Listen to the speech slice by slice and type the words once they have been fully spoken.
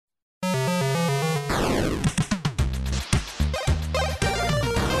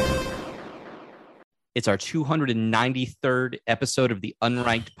It's our 293rd episode of the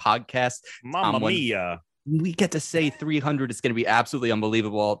Unranked podcast. Mamma mia. We get to say 300. It's going to be absolutely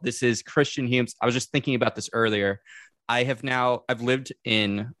unbelievable. This is Christian Humes. I was just thinking about this earlier. I've lived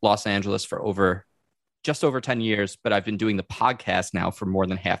in Los Angeles for just over 10 years, but I've been doing the podcast now for more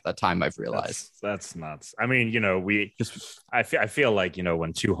than half that time, I've realized. That's nuts. I mean, I feel like,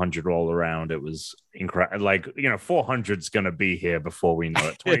 when 200 roll around, it was incredible. Like, 400 is going to be here before we know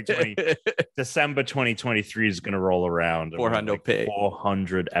it. 2020, December 2023 is going to roll around.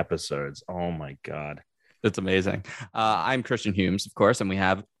 400 episodes. Oh my God. That's amazing. I'm Christian Humes, of course, and we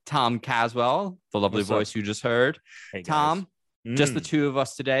have Tom Caswell, the lovely voice you just heard. Hey, Tom, just the two of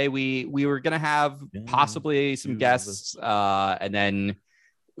us today. We were going to have possibly some guests, and then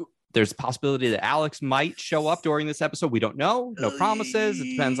there's a possibility that Alex might show up during this episode. We don't know. No promises. It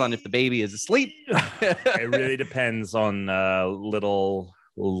depends on if the baby is asleep. It really depends on little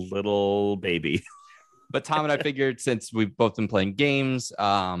baby. But Tom and I figured, since we've both been playing games,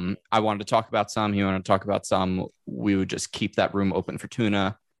 I wanted to talk about some. He wanted to talk about some. We would just keep that room open for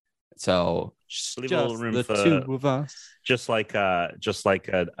tuna. So leave a little room the for two of us. It's just like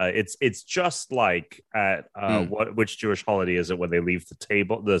at which Jewish holiday is it when they leave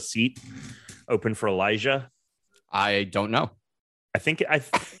the seat open for Elijah? I don't know. I think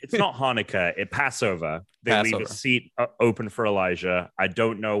it's not Hanukkah. It's Passover. They leave a seat open for Elijah. I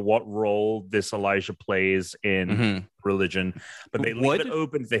don't know what role this Elijah plays in religion, but they leave it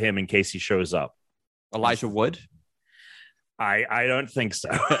open for him in case he shows up. Elijah Wood? I don't think so.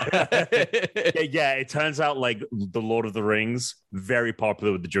 Yeah, it turns out like the Lord of the Rings, very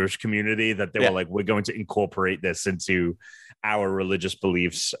popular with the Jewish community, that they were like, we're going to incorporate this into our religious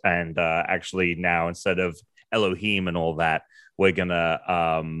beliefs. And actually now, instead of Elohim and all that, we're gonna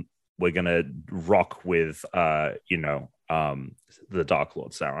rock with the Dark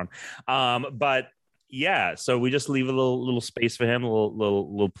Lord Sauron. But yeah, so we just leave a little space for him, a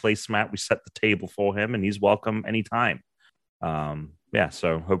little placemat. We set the table for him, and he's welcome anytime.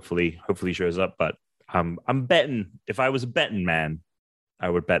 So hopefully he shows up. But I'm betting, if I was a betting man, I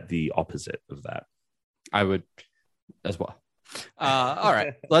would bet the opposite of that. I would as well. All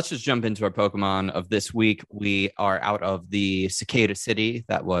right, let's just jump into our Pokemon of this week. We are out of the Cicada City.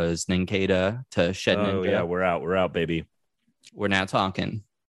 That was Nincada to Shedninja. Oh yeah, we're out, baby. We're now talking.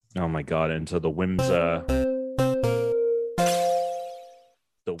 Oh my God, into the Whimsa.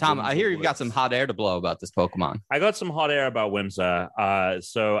 Tom, I hear you've got some hot air to blow about this Pokemon. I got some hot air about Whimsa.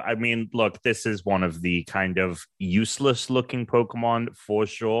 So I mean, look, this is one of the kind of useless looking Pokemon for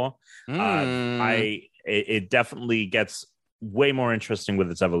sure. It definitely gets way more interesting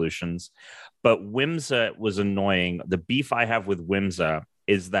with its evolutions, but Whimsa was annoying. The beef I have with Whimsa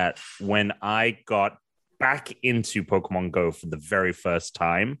is that when I got back into Pokemon Go for the very first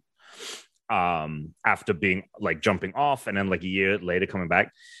time, after being like jumping off and then like a year later coming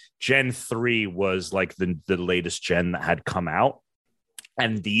back, Gen 3 was like the latest gen that had come out,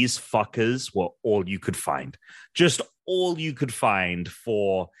 and these fuckers were all you could find, just all you could find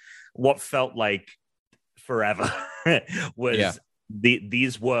for what felt like forever.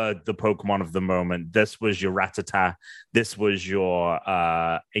 These were the Pokemon of the moment. This was your Rattata. This was your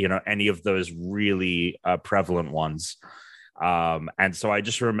any of those really prevalent ones. And so I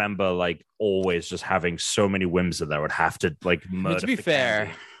just remember like always just having so many Whimsa that would have to like murder. To be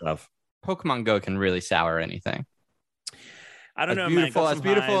fair, Pokemon Go can really sour anything. I don't know, beautiful, man. As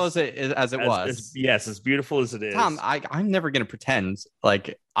beautiful as it was. Yes, as beautiful as it is. Tom, I'm never going to pretend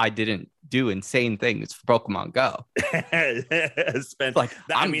like I didn't do insane things for Pokemon Go.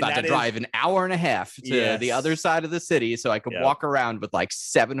 I'm about to drive an hour and a half to the other side of the city so I could walk around with like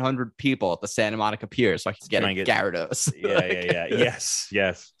 700 people at the Santa Monica Pier so I could get a Gyarados.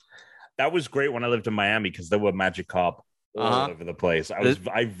 Yes. That was great when I lived in Miami because there were Magikarp all over the place.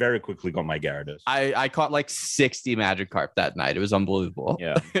 I very quickly got my Gyarados. I caught like 60 Magikarp that night. It was unbelievable.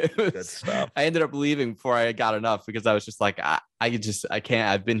 Yeah, good stuff. I ended up leaving before I got enough because I was just like, I can't.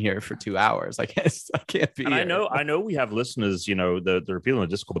 I've been here for 2 hours. I can't be. And here. I know we have listeners, the people in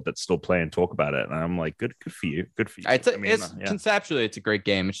the Discord that still play and talk about it, and I'm like, good for you. Conceptually, it's a great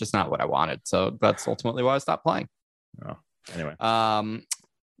game. It's just not what I wanted, so that's ultimately why I stopped playing. Oh, anyway.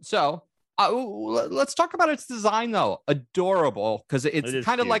 So. Let's talk about its design, though. Adorable, because it's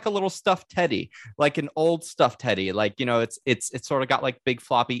kind of like a little stuffed teddy, like an old stuffed teddy. Like, it's sort of got like big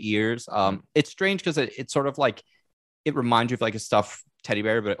floppy ears. It's strange because it's sort of like it reminds you of like a stuffed teddy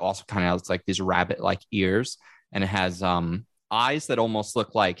bear, but it also kind of has like these rabbit like ears, and it has eyes that almost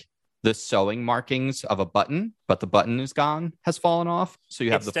look like the sewing markings of a button, but the button is gone, has fallen off. So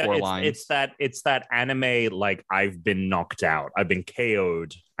you have the four lines. It's that anime, like, I've been knocked out, I've been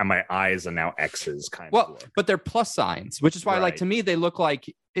KO'd, and my eyes are now X's kind of. Well, but they're plus signs, which is why, like, to me, they look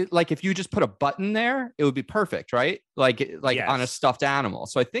like like if you just put a button there, it would be perfect, right? Like yes. On a stuffed animal.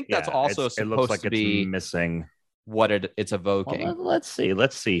 So I think that's also supposed it looks like to be missing what it's evoking. Well, let's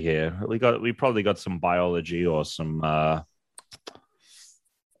see here. We probably got some biology or some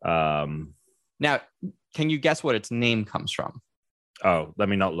Now, can you guess what its name comes from? Oh, let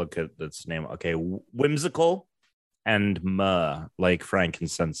me not look at its name. Okay, whimsical and myrrh, like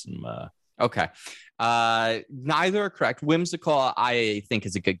frankincense and myrrh. Okay. Neither are correct. Whimsical, I think,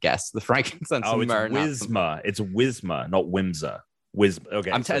 is a good guess. The frankincense and myrrh. Wisma. It's Wisma, not Whimsa.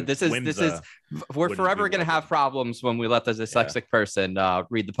 Okay. I'm telling this is we're forever going to have problems when we let the dyslexic person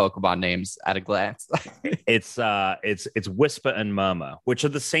read the Pokemon names at a glance. It's Whisper and Murmur, which are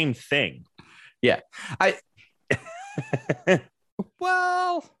the same thing. Yeah.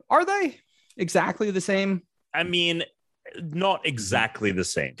 Well, are they exactly the same? I mean, not exactly the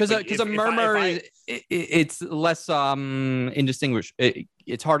same, because a murmur it's less indistinguished.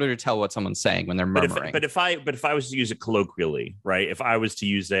 It's harder to tell what someone's saying when they're murmuring. But if I was to use it colloquially, right? If I was to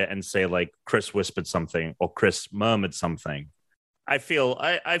use it and say, like, Chris whispered something or Chris murmured something, I feel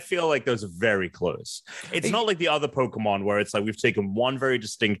like those are very close. It's not like the other Pokemon where it's like we've taken one very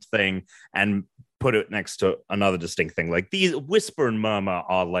distinct thing and put it next to another distinct thing. Like, these Whisper and Murmur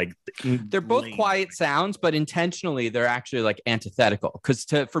are like they're both quiet sounds, but intentionally they're actually like antithetical. Because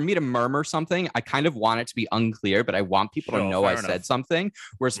for me to murmur something, I kind of want it to be unclear, but I want people to know I said something.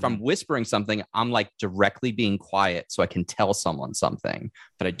 Whereas if I'm whispering something, I'm like directly being quiet so I can tell someone something,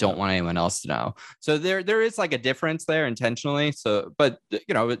 but I don't want anyone else to know. So there is like a difference there intentionally. So, but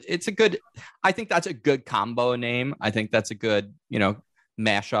it's a good. I think that's a good combo name. I think that's a good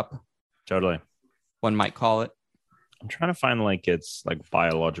mashup. Totally. One might call it. I'm trying to find like it's like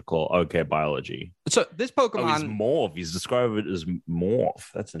biological. Okay, biology. So this Pokemon he's morph. He's described it as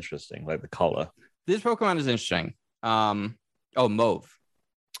morph. That's interesting. Like the color. This Pokemon is interesting. Mauve.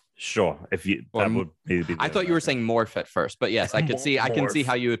 Sure. If you that would maybe be I thought you were saying morph at first, but yes, I could see. I can see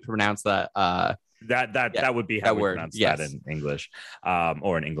how you would pronounce that. That would be how we pronounce that in English,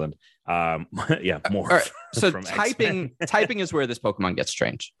 or in England. Morph. Right. So typing is where this Pokemon gets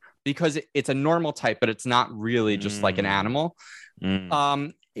strange, because it's a normal type, but it's not really just like an animal.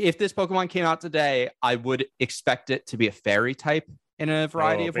 If this Pokemon came out today, I would expect it to be a fairy type in a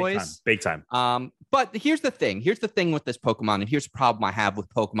variety of ways. Big time. But here's the thing with this Pokemon, and here's the problem I have with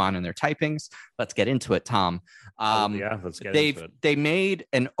Pokemon and their typings. Let's get into it, Tom. Let's get into it. They made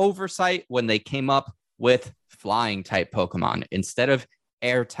an oversight when they came up with flying type Pokemon instead of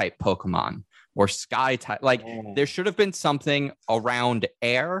air type Pokemon or sky type. Like, there should have been something around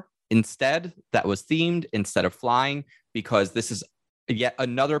air instead that was themed instead of flying, because this is yet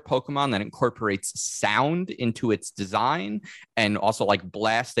another Pokemon that incorporates sound into its design and also like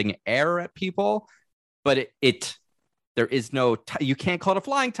blasting air at people. But there is no, you can't call it a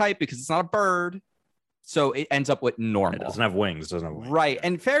flying type because it's not a bird. So it ends up with normal. It doesn't have wings. Right.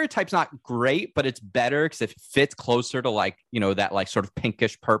 And fairy type's not great, but it's better because it fits closer to like, that like sort of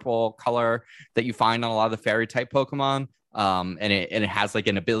pinkish purple color that you find on a lot of the fairy type Pokemon. And it has like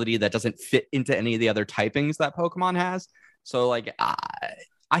an ability that doesn't fit into any of the other typings that Pokemon has. So like,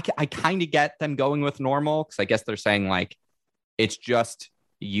 I kind of get them going with normal, because I guess they're saying like it's just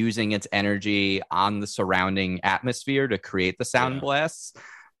using its energy on the surrounding atmosphere to create the sound blasts.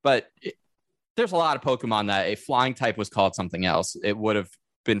 But there's a lot of Pokemon that a flying type was called something else, it would have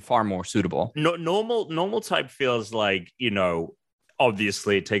been far more suitable. No, normal type feels like,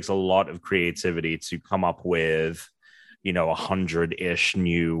 obviously it takes a lot of creativity to come up with 100-ish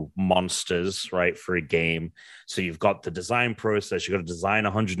new monsters, right, for a game. So you've got the design process, you've got to design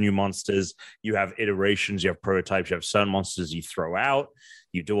 100 new monsters, you have iterations, you have prototypes, you have certain monsters you throw out,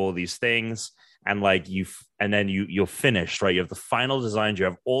 you do all these things, and like you're finished, right? You have the final designs, you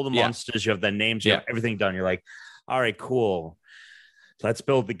have all the monsters, you have their names, you have everything done. You're like, all right, cool, let's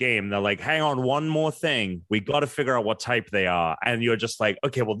build the game. They're like, hang on, one more thing. We got to figure out what type they are. And you're just like,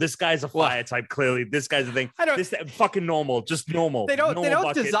 okay, well, this guy's a fire type, clearly. This guy's a thing. This fucking normal, just normal. They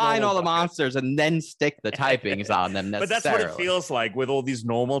don't design all the monsters and then stick the typings on them necessarily. But that's what it feels like with all these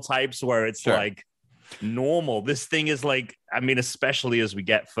normal types, where it's like normal. This thing is like, especially as we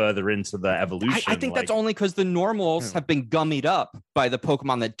get further into the evolution. I think that's only because the normals have been gummied up by the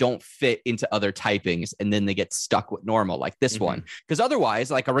Pokemon that don't fit into other typings, and then they get stuck with normal, like this one. Because otherwise,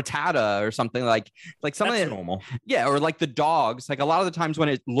 like a Rattata or something like something that's normal. Yeah, or like the dogs. Like a lot of the times when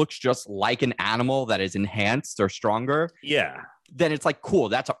it looks just like an animal that is enhanced or stronger. Yeah. then it's like, cool,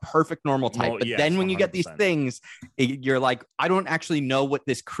 that's a perfect normal type. But then when you get these things, you're like, I don't actually know what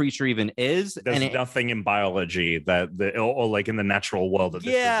this creature even is. There's nothing in biology that or like in the natural world that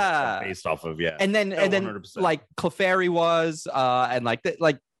this is based off of. Yeah. And then 100%. Like Clefairy was, and like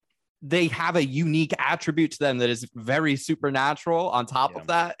they have a unique attribute to them that is very supernatural. On top of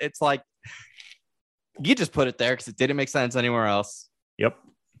that, it's like, you just put it there because it didn't make sense anywhere else. Yep.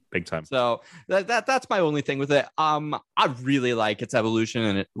 Big time. So that's my only thing with it. I really like its evolution,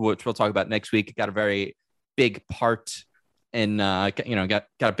 and which we'll talk about next week. It got a very big part in, got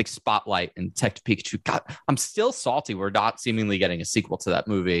a big spotlight in Detective Pikachu. God, I'm still salty we're not seemingly getting a sequel to that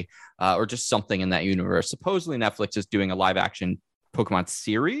movie, or just something in that universe. Supposedly Netflix is doing a live action Pokemon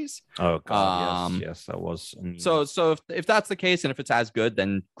series. Oh God, yes, that was. So if that's the case, and if it's as good,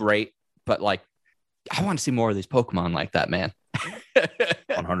 then great. But like, I want to see more of these Pokemon like that, man.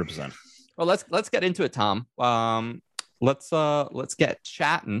 100%. Well, let's get into it, Tom. Let's get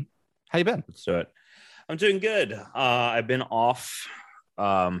chatting. How you been? Let's do it. I'm doing good. I've been off.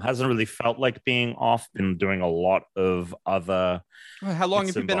 Hasn't really felt like being off. Been doing a lot of other. How long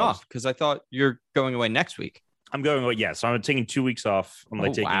have you been off? Because I thought you're going away next week. I'm going away. Yeah, so I'm taking 2 weeks off. I'm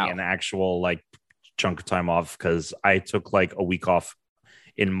taking an actual like chunk of time off because I took like a week off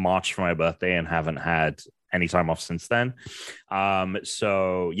in March for my birthday and haven't had any time off since then.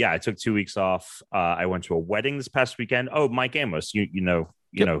 So yeah, I took 2 weeks off. I went to a wedding this past weekend. Oh, Mike Amos, you know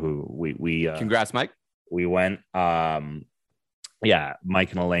who we congrats, Mike. We went. Yeah,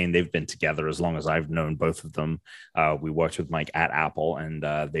 Mike and Elaine, they've been together as long as I've known both of them. We worked with Mike at Apple, and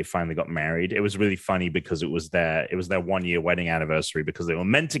they finally got married. It was really funny because it was their 1 year wedding anniversary, because they were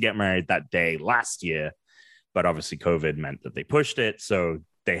meant to get married that day last year, but obviously COVID meant that they pushed it. So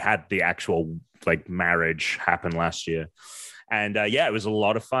they had the actual like marriage happen last year. And yeah, it was a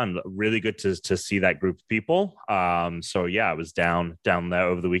lot of fun. Really good to see that group of people. So yeah, I was down there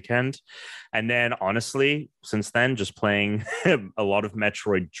over the weekend. And then honestly, since then, just playing a lot of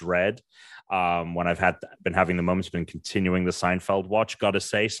Metroid Dread. When I've been having the moments, been continuing the Seinfeld watch. Gotta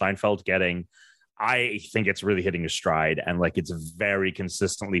say, Seinfeld I think it's really hitting a stride, and like it's very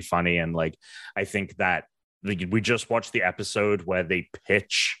consistently funny. And like I think that we just watched the episode where they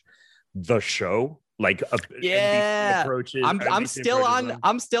pitch the show. Like approaches. I'm still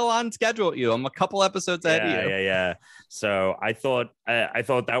on schedule with you. I'm a couple episodes ahead of you. Yeah. So I thought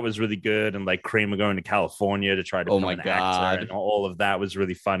that was really good, and like Kramer going to California to try to become an actor, and all of that was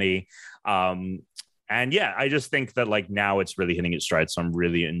really funny. And yeah, I just think that like now it's really hitting its stride, so I'm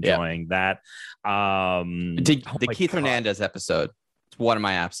really enjoying that. The Keith Hernandez episode, it's one of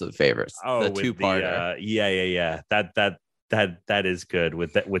my absolute favorites. Oh, the two-parter. Yeah. That is good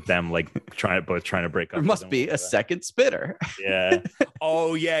with them like trying to break up. There must be a second spitter. Yeah.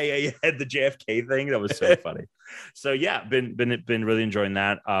 Oh yeah. The JFK thing, that was so funny. So yeah, been really enjoying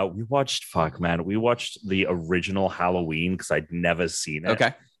that. We watched the original Halloween because I'd never seen it.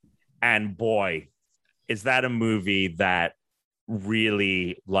 Okay. And boy, is that a movie that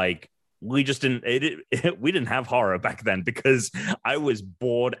really like. We just we didn't have horror back then because I was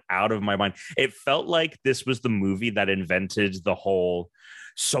bored out of my mind. It felt like this was the movie that invented the whole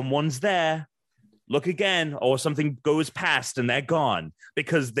someone's there, look again, or something goes past and they're gone,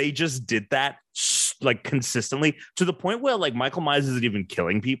 because they just did that like consistently to the point where like Michael Myers isn't even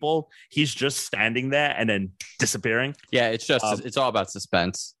killing people. He's just standing there and then disappearing. Yeah, it's just it's all about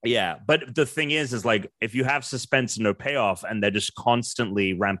suspense. Yeah, but the thing is like if you have suspense and no payoff and they're just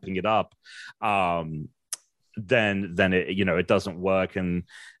constantly ramping it up, then it, it doesn't work. And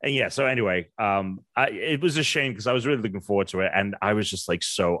yeah, so anyway, it was a shame because I was really looking forward to it, and I was just like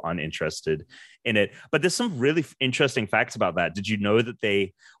so uninterested in it. But there's some really interesting facts about that. Did you know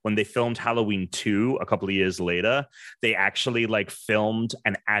that when they filmed Halloween 2 a couple of years later, they actually like filmed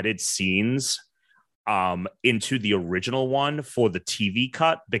and added scenes into the original one for the TV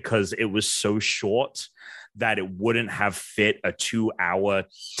cut because it was so short that it wouldn't have fit a 2-hour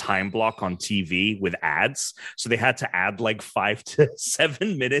time block on TV with ads. So they had to add like 5 to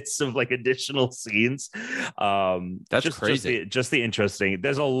 7 minutes of like additional scenes. That's just crazy. Just the interesting.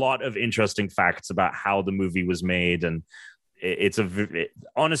 There's a lot of interesting facts about how the movie was made, and it's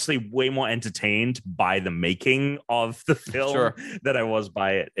honestly way more entertained by the making of the film than I was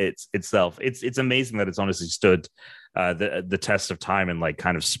by it itself. It's amazing that it's honestly stood the test of time and like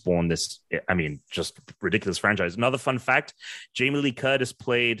kind of spawned this, I mean, just ridiculous franchise. Another fun fact, Jamie Lee Curtis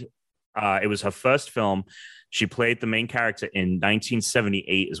played, it was her first film. She played the main character in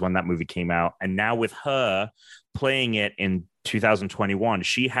 1978 is when that movie came out. And now with her playing it in 2021,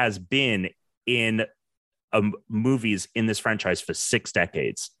 she has been in movies in this franchise for 6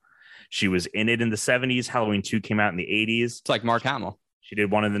 decades. She was in it in the 70s. Halloween 2 came out in the 80s. It's like Mark Hamill. She did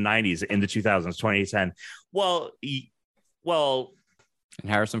one in the 90s, in the 2000s, 2010. Well, and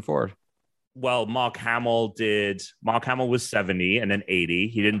Harrison Ford. Well, Mark Hamill was 70 and then 80.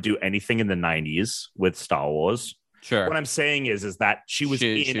 He didn't do anything in the 90s with Star Wars. Sure. What I'm saying is that she was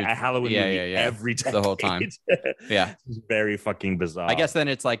in a Halloween movie every decade. The whole time. Yeah. It's very fucking bizarre. I guess then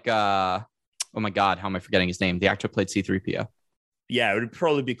it's like, oh my God, how am I forgetting his name? The actor played C-3PO. Yeah, it would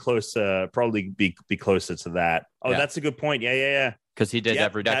probably be closer to that. Oh, that's a good point. Yeah. Because he did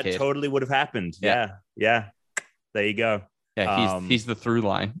every decade. That totally would have happened. Yeah. There you go. Yeah, he's the through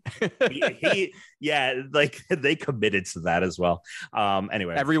line. like they committed to that as well.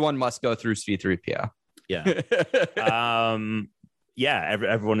 Anyway, everyone must go through C-3PO. Yeah.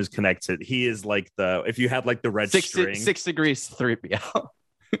 Everyone is connected. He is like if you had like the red string. 6 degrees 3PO.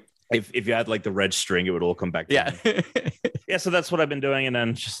 If you had like the red string, it would all come back down. Yeah, so that's what I've been doing. And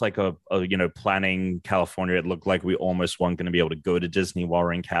then just like planning California. It looked like we almost weren't going to be able to go to Disney while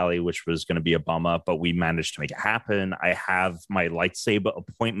we're in Cali, which was going to be a bummer, but we managed to make it happen. I have my lightsaber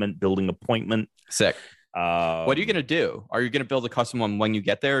building appointment. Sick. What are you going to do? Are you going to build a custom one when you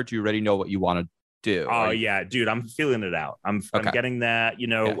get there? Or do you already know what you want to do? Oh yeah, dude, I'm feeling it out. I'm getting that.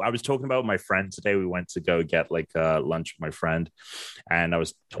 I was talking about my friend today. We went to go get like lunch with my friend, and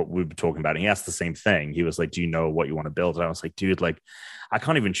we were talking about it. He asked the same thing. He was like, "Do you know what you want to build?" And I was like, "Dude, like, I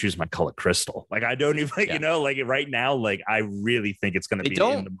can't even choose my color crystal. Like, I don't even, like right now, like, I really think it's going to be in the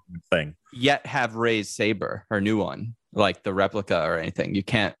moment thing." Yet have Rey's saber, her new one, like the replica or anything. You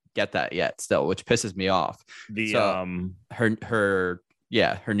can't get that yet, still, which pisses me off. Her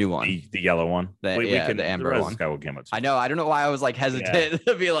new one. The yellow one. The amber one. I know. I don't know why I was like hesitant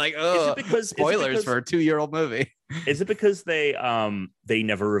to be like, oh, spoilers for a 2-year-old movie. Is it because they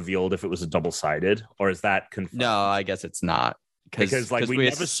never revealed if it was a double-sided, or is that confirmed? No, I guess it's not. Because we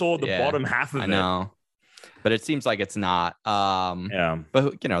never saw the bottom half of it. I know. But it seems like it's not. But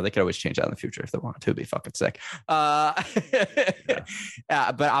they could always change that in the future if they want to. It'd be fucking sick. But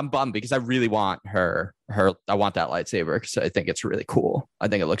I'm bummed because I really want her. I want that lightsaber because I think it's really cool. I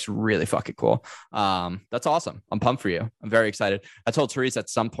think it looks really fucking cool. That's awesome. I'm pumped for you. I'm very excited. I told Therese at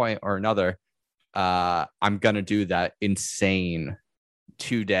some point or another, I'm gonna do that insane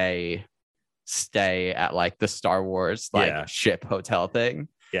 2-day stay at like the Star Wars ship hotel thing.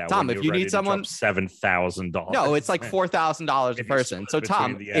 Yeah, Tom, if you need someone, $7,000. No, it's like $4,000 a person. So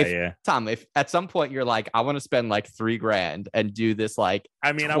Tom, if at some point you're like, I want to spend like $3,000 and do this, like,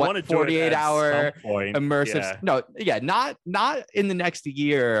 I want to do 48-hour immersive. Yeah. Not in the next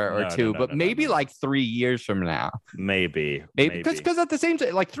year or two, but maybe like 3 years from now. Maybe because at the same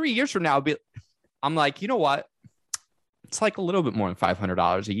time, like 3 years from now, I'm like, you know what? It's like a little bit more than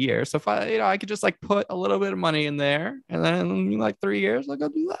 $500 a year. So if I could just like put a little bit of money in there, and then in like 3 years, I'll go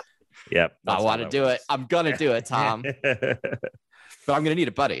do that. Yep. I want to do it. I'm going to do it, Tom. But I'm going to need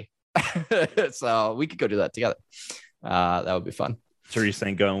a buddy. So we could go do that together. That would be fun. Therese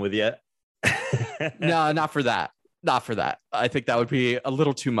ain't going with you? No, not for that. Not for that. I think that would be a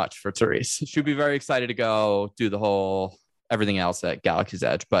little too much for Therese. She'd be very excited to go do the whole everything else at Galaxy's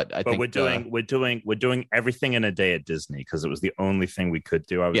Edge, but I think we're doing everything in a day at Disney because it was the only thing we could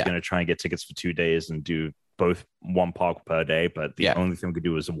do. I was going to try and get tickets for 2 days and do both one park per day, but the only thing we could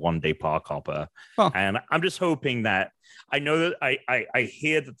do was a 1-day park hopper. And I'm just hoping that I know that I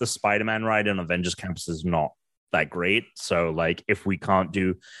hear that the Spider-Man ride on Avengers Campus is not that great. So like if we can't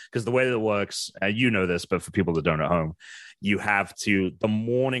do, because the way that it works, you know this, but for people that don't at home, you have to, the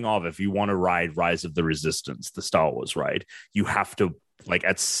morning of, if you want to ride Rise of the Resistance, the Star Wars ride, you have to, like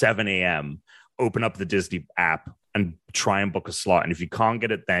at 7 a.m., open up the Disney app and try and book a slot. And if you can't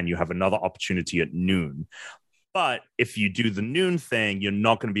get it then, you have another opportunity at noon. But if you do the noon thing, you're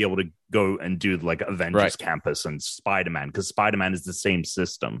not going to be able to go and do like Avengers Campus and Spider-Man, because Spider-Man is the same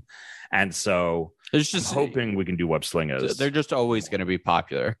system. And so I'm hoping we can do Web Slingers. They're just always going to be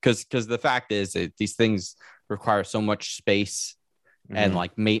popular because the fact is that these things require so much space and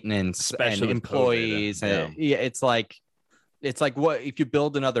like maintenance, especially and employees. COVID, and it's like what if you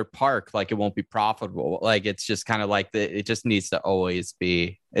build another park, like it won't be profitable. Like it's just kind of like it just needs to always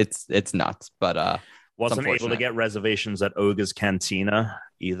be. It's nuts, but wasn't able to get reservations at Ogre's Cantina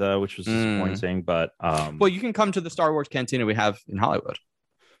either, which was disappointing. But well, you can come to the Star Wars Cantina we have in Hollywood.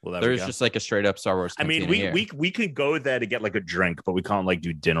 Well, there's just like a straight up Star Wars cantina. I mean, we could go there to get like a drink, but we can't like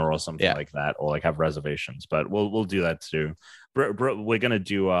do dinner or something like that, or like have reservations. But we'll do that too. We're gonna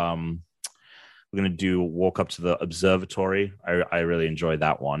do walk up to the observatory. I really enjoyed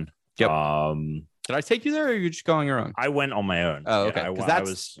that one. Yep. Did I take you there, or are you just going your own? I went on my own. Oh, okay.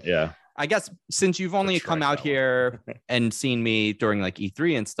 I guess since you've only come out here and seen me during like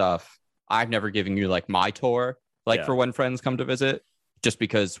E3 and stuff, I've never given you like my tour, like for when friends come to visit, just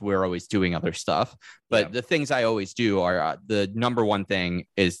because we're always doing other stuff. But the things I always do are the number one thing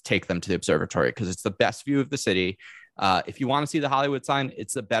is take them to the observatory because it's the best view of the city. If you want to see the Hollywood sign,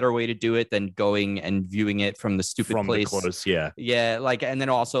 it's a better way to do it than going and viewing it from the stupid place. The close, yeah. Like, and then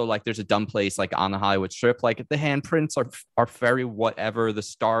also like there's a dumb place like on the Hollywood Strip. Like the handprints are very whatever. The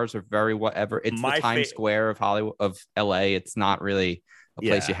stars are very whatever. It's the Times Square of Hollywood of LA. It's not really a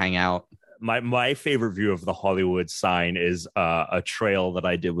place you hang out. My favorite view of the Hollywood sign is a trail that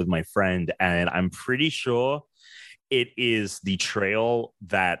I did with my friend, and I'm pretty sure it is the trail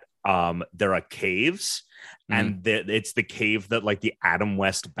that there are caves, and it's the cave that like the Adam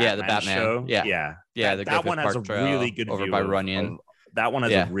West Batman show. Yeah. That one has a really good over view by Runyon. That one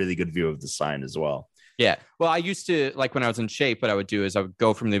has a really good view of the sign as well. Yeah. Well, I used to like when I was in shape. What I would do is I would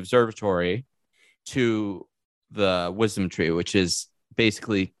go from the observatory to the Wisdom Tree, which is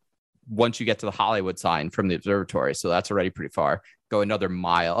basically once you get to the Hollywood sign from the observatory. So that's already pretty far. Go another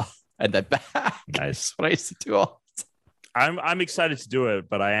mile and then back. Nice. What I used to do all. I'm excited to do it,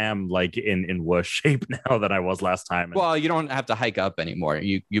 but I am like in worse shape now than I was last time. Well, you don't have to hike up anymore.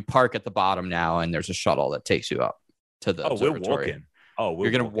 You park at the bottom now, and there's a shuttle that takes you up to the observatory.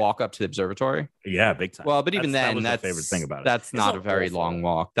 You're gonna walk up to the observatory? Yeah, big time. Well, but even that's my favorite thing about it. That's not a very long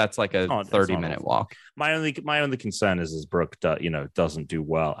walk. That's like a 30-minute walk. My only concern is Brooke, doesn't do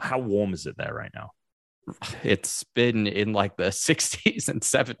well. How warm is it there right now? It's been in like the 60s and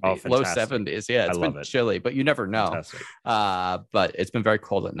 70s, low 70s. Yeah, it's been chilly, but you never know. But it's been very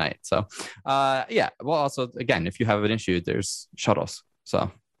cold at night. So, well, also, again, if you have an issue, there's shuttles.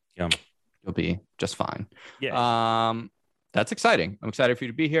 So you'll be just fine. Yeah. That's exciting. I'm excited for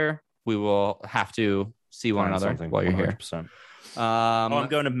you to be here. We will have to see one another while you're 100%. Here. I'm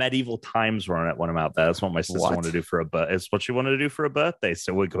going to Medieval Times when I'm out there. That's what my sister wanted to do for a birthday. It's what she wanted to do for a birthday.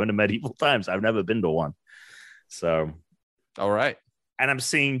 So we're going to Medieval Times. I've never been to one. So, all right. And I'm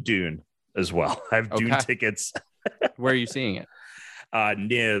seeing Dune as well. I have Dune tickets. Where are you seeing it?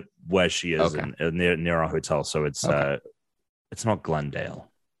 Near where she is, near our hotel. So it's not Glendale.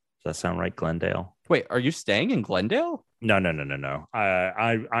 Does that sound right? Glendale. Wait, are you staying in Glendale? No.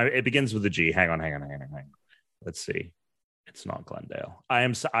 It begins with a G. Hang on. Let's see. It's not Glendale. I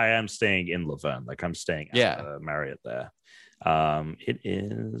am staying in Laverne. Like I'm staying at Marriott there. It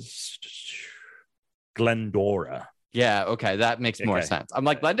is Glendora. Yeah, okay, that makes more sense. I'm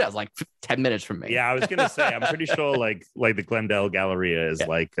like Glendale's like 10 minutes from me. Yeah, I was gonna say I'm pretty sure like the Glendale Galleria is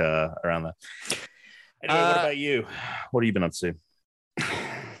like around there. Anyway, what about you? What have you been up to?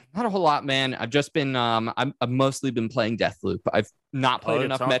 Not a whole lot, man. I've just been I've mostly been playing Deathloop. I've not played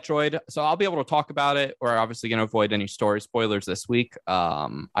enough Metroid, so I'll be able to talk about it. We're obviously going to avoid any story spoilers this week.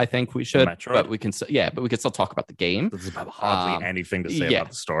 I think we should, but we can still talk about the game. There's hardly anything to say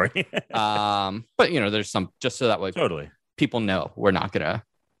about the story. But there's some, just so that way people know we're not gonna.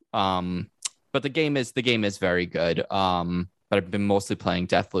 But the game is very good. But I've been mostly playing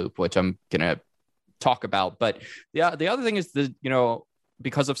Deathloop, which I'm gonna talk about. But the other thing is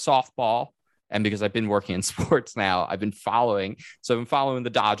because of softball and because I've been working in sports now, I've been following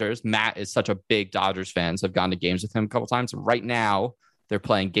the Dodgers. Matt is such a big Dodgers fan, so I've gone to games with him a couple times. Right now, they're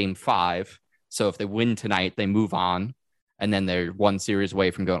playing Game 5. So if they win tonight, they move on, and then they're one series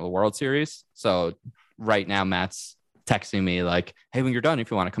away from going to the World Series. So right now, Matt's texting me like, "Hey, when you're done, if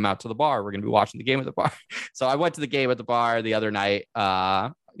you want to come out to the bar, we're going to be watching the game at the bar." So I went to the game at the bar the other night.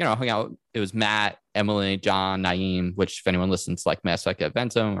 Hung out. It was Matt, Emily, John, Naeem, which if anyone listens to like Mass Effect at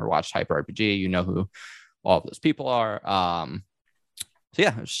Ventum or watched Hyper RPG, you know who all of those people are. So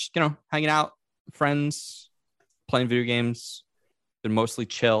yeah, just, hanging out, friends, playing video games, been mostly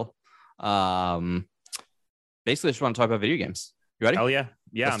chill. Basically, I just want to talk about video games. You ready? Oh yeah.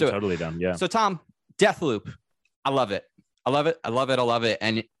 Yeah, I'm totally done. Yeah. So Tom, Deathloop. I love it.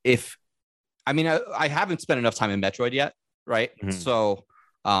 And I haven't spent enough time in Metroid yet, right? Mm-hmm. So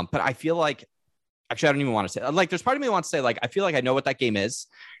but I feel like, actually, I don't even want to say, like, there's part of me that wants to say, like, I feel like I know what that game is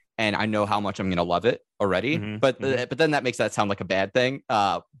and I know how much I'm going to love it already. Mm-hmm. But then that makes that sound like a bad thing.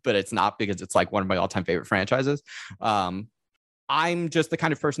 But it's not, because it's like one of my all-time favorite franchises. I'm just the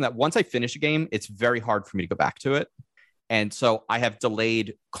kind of person that once I finish a game, it's very hard for me to go back to it. And so I have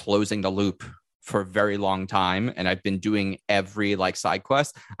delayed closing the loop for a very long time. And I've been doing every like side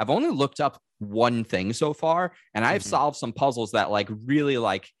quest. I've only looked up one thing so far, and I've solved some puzzles that like really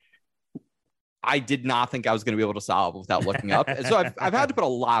like I did not think I was going to be able to solve without looking up. And so I've had to put a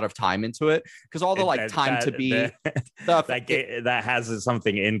lot of time into it, because all the that has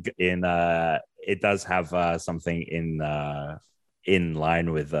something in it does have something in in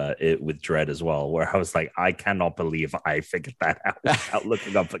line with it with Dread as well, where I was like, I cannot believe I figured that out without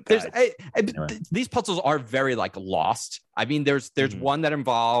looking up a guide. Anyway. These puzzles are very like lost. I mean, there's one that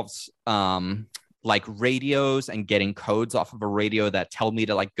involves like radios and getting codes off of a radio that tell me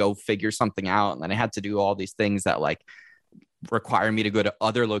to like go figure something out, and then I had to do all these things that like require me to go to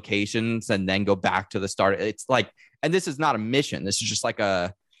other locations and then go back to the start. It's like, and this is not a mission. This is just like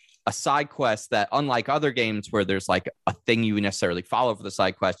a side quest that, unlike other games where there's like a thing you necessarily follow for the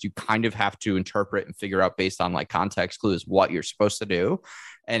side quest, you kind of have to interpret and figure out based on like context clues what you're supposed to do.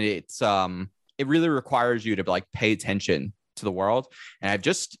 And it's it really requires you to like pay attention to the world. And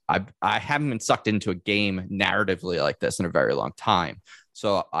I haven't been sucked into a game narratively like this in a very long time.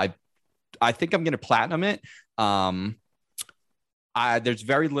 So I think I'm going to platinum it. There's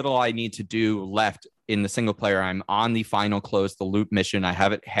very little I need to do left in the single player. I'm on the final close the loop mission. I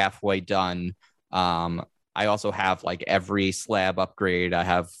have it halfway done. I also have like every slab upgrade. I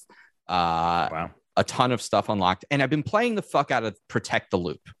have a ton of stuff unlocked, and I've been playing the fuck out of Protect the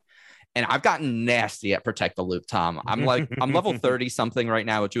Loop. And I've gotten nasty at Protect the Loop, Tom. I'm level 30 something right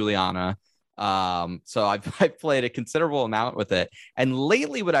now with Juliana. So I've played a considerable amount with it. And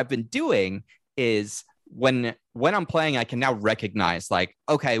lately what I've been doing is when I'm playing, I can now recognize like,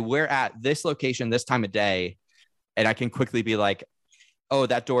 okay, we're at this location this time of day. And I can quickly be like, oh,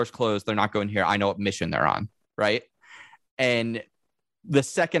 that door's closed. They're not going here. I know what mission they're on. Right. And the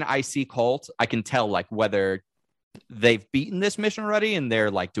second I see Colt, I can tell like whether they've beaten this mission already and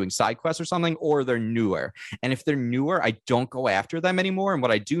they're like doing side quests or something, or they're newer. And if they're newer, I don't go after them anymore. And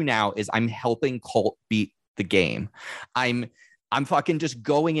what I do now is I'm helping Colt beat the game. I'm fucking just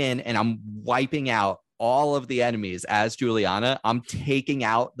going in and I'm wiping out all of the enemies as Juliana. I'm taking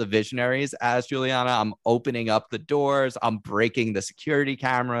out the visionaries as Juliana. I'm opening up the doors. I'm breaking the security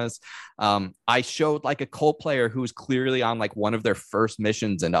cameras. I showed like a Colt player who's clearly on like one of their first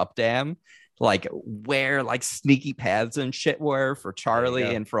missions in Updam, like where like sneaky paths and shit were for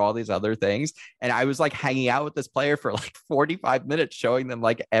Charlie and for all these other things. And I was like hanging out with this player for like 45 minutes, showing them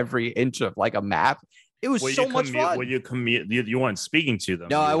like every inch of like a map. It was so much fun. Well, you weren't speaking to them.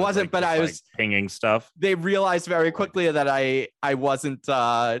 No, I wasn't, but I was pinging stuff. They realized very quickly that I wasn't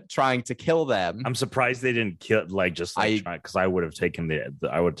trying to kill them. I'm surprised they didn't kill because I would have taken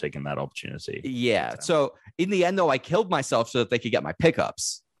that opportunity. Yeah. So in the end, though, I killed myself so that they could get my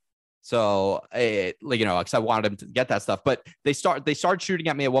pickups. So, because I wanted them to get that stuff, but they started shooting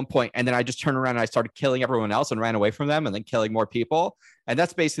at me at one point, and then I just turned around and I started killing everyone else and ran away from them, and then killing more people. And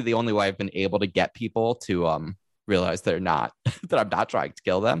that's basically the only way I've been able to get people to realize that I'm not trying to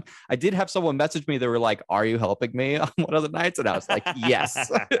kill them. I did have someone message me. They were like, "Are you helping me on one of the nights?" And I was like,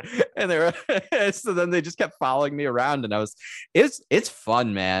 "Yes." And they were so then they just kept following me around, and it's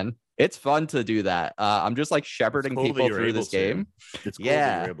fun, man. It's fun to do that. I'm just like shepherding people through this game. It's cool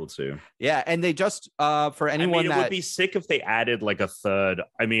that you're able to. Yeah, and they just for anyone it would be sick if they added like a third.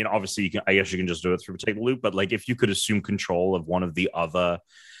 I mean, obviously, I guess you can just do it through Take the Loop, but like if you could assume control of one of the other,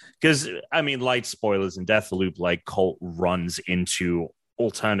 because I mean, light spoilers in Deathloop, like Colt runs into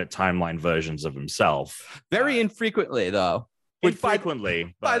alternate timeline versions of himself very infrequently, though.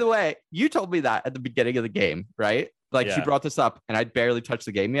 Infrequently. By the way, you told me that at the beginning of the game, right? Like you brought this up, and I'd barely touched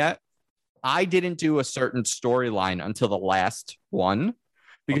the game yet. I didn't do a certain storyline until the last one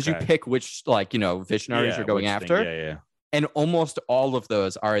because you pick which, visionaries you're going after. And almost all of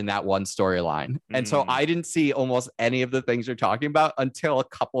those are in that one storyline. And so I didn't see almost any of the things you're talking about until a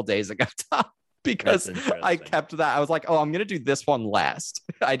couple days ago, because I kept that. I was like, oh, I'm going to do this one last.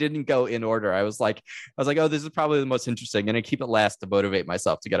 I didn't go in order. I was like, oh, this is probably the most interesting. I'm going to keep it last to motivate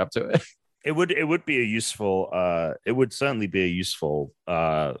myself to get up to it. It would be a useful, it would certainly be a useful,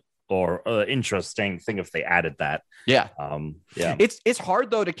 or interesting thing if they added that. Yeah. It's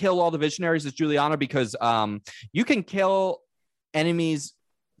hard though to kill all the visionaries as Juliana, because you can kill enemies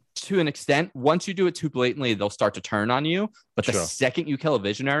to an extent. Once you do it too blatantly, they'll start to turn on you. But the second you kill a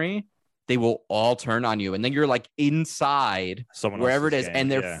visionary, they will all turn on you. And then you're like inside wherever it is. Game.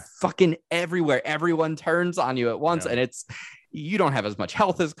 And they're fucking everywhere. Everyone turns on you at once. And you don't have as much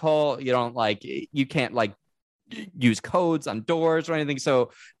health as Cole. You can't use codes on doors or anything.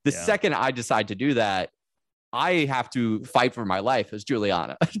 So the second I decide to do that, I have to fight for my life as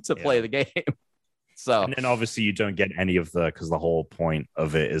Juliana to play the game. So, and then obviously you don't get any of because the whole point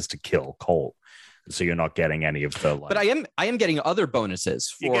of it is to kill Colt. So you're not getting any of the. But I am getting other bonuses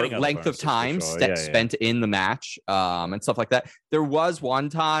for length of time spent in the match, and stuff like that. There was one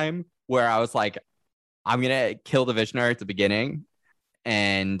time where I was like, I'm gonna kill the visionary at the beginning,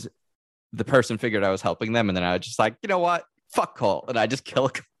 and the person figured I was helping them, and then I was just like, you know what, fuck Colt, and I just kill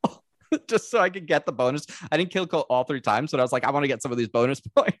Colt. just so I could get the bonus. I didn't kill Colt all 3 times, but I was like, I want to get some of these bonus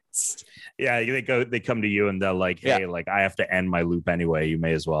points. Yeah, they come to you and they're like, hey, like I have to end my loop anyway. You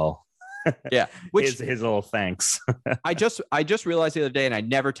may as well. Yeah, which his little thanks. I just realized the other day, and I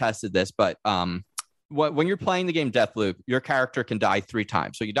never tested this, but when you're playing the game Deathloop, your character can die 3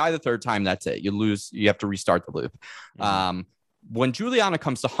 times. So you die the 3rd time, that's it. You lose. You have to restart the loop. Mm-hmm. When Juliana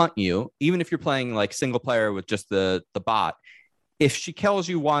comes to hunt you, even if you're playing like single player with just the bot, if she kills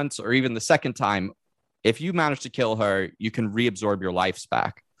you once or even the 2nd time, if you manage to kill her, you can reabsorb your lives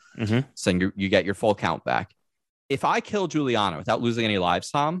back. Mm-hmm. So you get your full count back. If I kill Juliana without losing any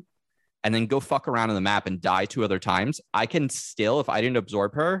lives, Tom, and then go fuck around in the map and die 2 other times, I can still, if I didn't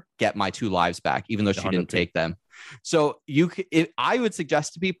absorb her, get my 2 lives back, even though she didn't take them. So I would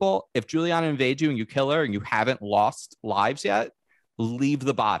suggest to people, if Juliana invades you and you kill her and you haven't lost lives yet, leave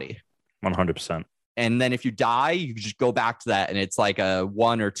the body. 100%. And then if you die, you just go back to that, and it's like a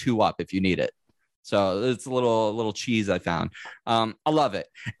 1 or 2 up if you need it. So it's a little cheese I found. I love it.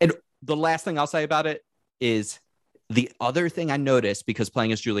 And the last thing I'll say about it is the other thing I noticed, because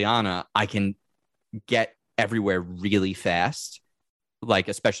playing as Juliana, I can get everywhere really fast, like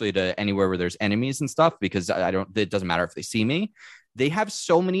especially to anywhere where there's enemies and stuff, because it doesn't matter if they see me. They have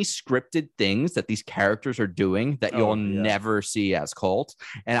so many scripted things that these characters are doing that you'll never see as Colt.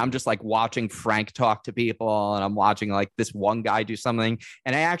 And I'm just like watching Frank talk to people, and I'm watching like this one guy do something.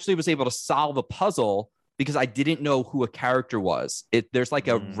 And I actually was able to solve a puzzle because I didn't know who a character was. There's like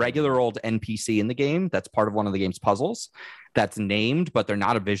a regular old NPC in the game that's part of one of the game's puzzles that's named, but they're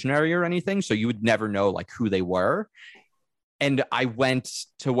not a visionary or anything. So you would never know like who they were. And I went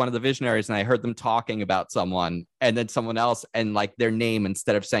to one of the visionaries and I heard them talking about someone, and then someone else, and like their name,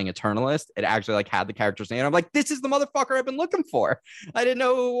 instead of saying Eternalist, it actually like had the character's name. And I'm like, this is the motherfucker I've been looking for. I didn't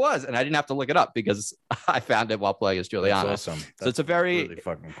know who it was, and I didn't have to look it up because I found it while playing as Juliana. That's awesome. So it's a very really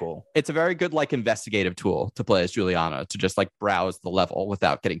fucking cool. It's a very good like investigative tool to play as Juliana, to just like browse the level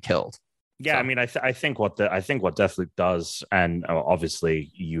without getting killed. Yeah, so. I mean, I think what Deathloop does, and obviously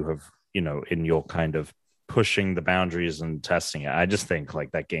you have, in your kind of pushing the boundaries and testing it, I just think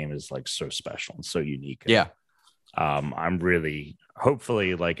like that game is like so special and so unique. Yeah. I'm really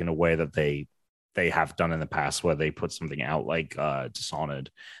hopefully like in a way that they have done in the past, where they put something out like Dishonored,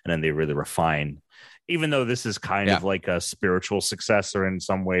 and then they really refine, even though this is kind of like a spiritual successor in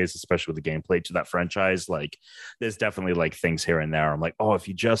some ways, especially with the gameplay to that franchise. Like there's definitely like things here and there I'm like, oh, if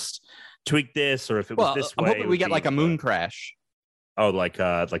you just tweak this, or if it was this I'm way, hoping we get like a moon crash. Oh, like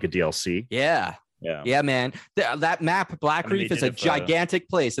a DLC. Yeah, man. That map, Black Reef, is a gigantic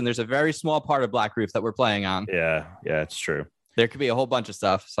place, and there's a very small part of Black Reef that we're playing on. Yeah, it's true. There could be a whole bunch of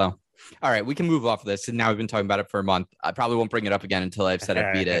stuff. So, all right, we can move off of this. And now we've been talking about it for a month. I probably won't bring it up again until I've said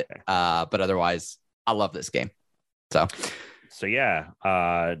I beat it. But otherwise, I love this game. So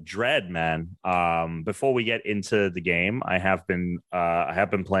yeah, Dread, man. Before we get into the game, I have been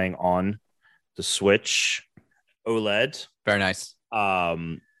playing on the Switch OLED. Very nice.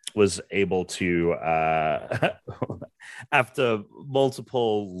 Was able to after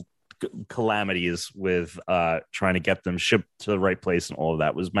multiple calamities with trying to get them shipped to the right place and all of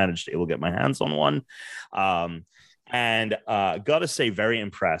that, was managed to able to get my hands on one, and gotta say, very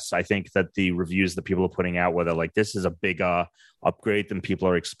impressed. I think that the reviews that people are putting out, where they're like, this is a bigger upgrade than people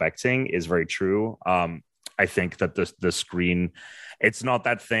are expecting, is very true. I think that the screen, it's not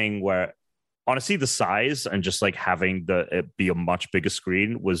that thing where, honestly, the size and just like having it be a much bigger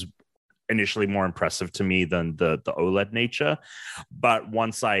screen was initially more impressive to me than the OLED nature. But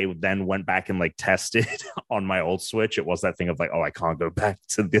once I then went back and like tested on my old Switch, it was that thing of like, oh, I can't go back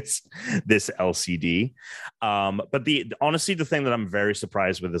to this LCD. But honestly, the thing that I'm very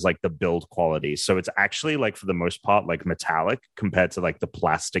surprised with is like the build quality. So it's actually like, for the most part, like metallic compared to like the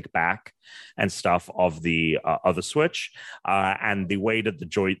plastic back and stuff of the other Switch, and the way that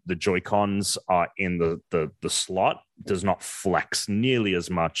the Joy-Cons are in the slot does not flex nearly as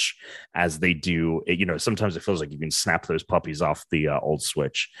much as they do. Sometimes it feels like you can snap those puppies off the old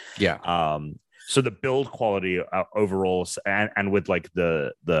Switch. Yeah. So the build quality overall, and with like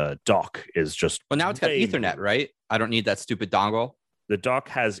the dock is just, well, now it's got Ethernet, right? I don't need that stupid dongle. The dock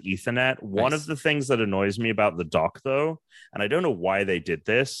has Ethernet. Nice. One of the things that annoys me about the dock, though, and I don't know why they did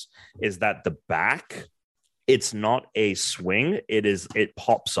this, is that the back, it's not a swing. It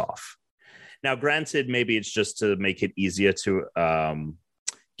pops off. Now, granted, maybe it's just to make it easier to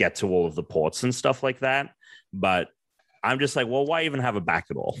get to all of the ports and stuff like that. But I'm just like, well, why even have a back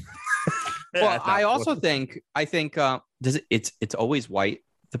at all? Well, I think it's always white,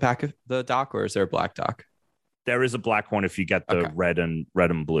 the back of the dock, or is there a black dock? There is a black one if you get the red and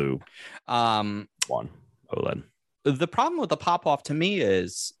blue one OLED. The problem with the pop off to me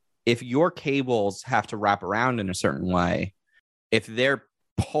is if your cables have to wrap around in a certain way, if they're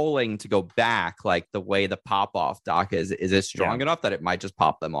pulling to go back, like the way the pop off dock is it strong enough that it might just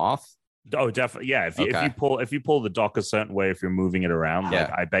pop them off? Oh, definitely. Yeah. If you pull the dock a certain way, if you're moving it around,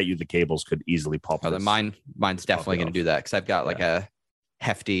 like I bet you the cables could easily pop. Then mine's definitely going to do that because I've got like a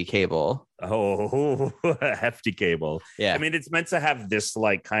hefty cable. Oh, a hefty cable. Yeah. I mean, it's meant to have this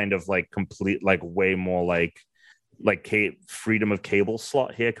like kind of like complete, like way more like freedom of cable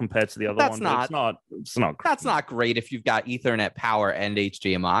slot here compared to the other one. It's not. That's not great if you've got Ethernet power and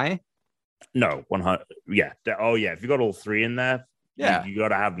HDMI. No, 100. Yeah. Oh, yeah. If you got all three in there, you got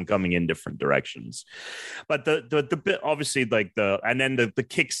to have them coming in different directions. But the bit obviously like and then the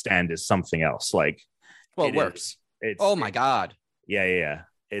kickstand is something else. Like, well, it works. Oh my god. Yeah.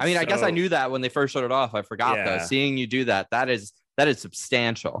 I mean, I guess I knew that when they first showed it off. I forgot though. Seeing you do that is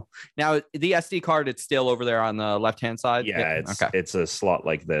substantial. Now the SD card, it's still over there on the left hand side. Yeah, it's a slot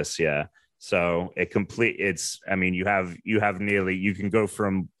like this. Yeah. So I mean, you can go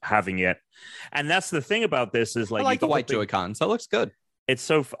from having it. And that's the thing about this is like, I like the white Joy-Con. So it looks good. It's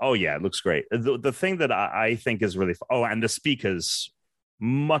it looks great. The thing that I think is really, and the speakers,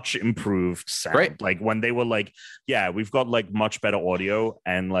 much improved sound. Great. Like when they were like, we've got like much better audio,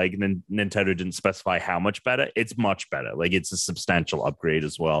 and like Nintendo didn't specify how much better. It's much better. Like it's a substantial upgrade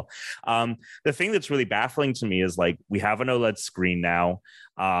as well. The thing that's really baffling to me is like we have an OLED screen now.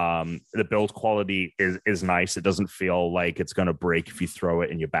 The build quality is nice. It doesn't feel like it's going to break if you throw it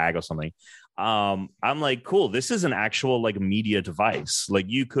in your bag or something. I'm like, cool, this is an actual like media device. Like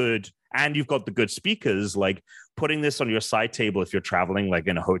you could, and you've got the good speakers, like putting this on your side table if you're traveling like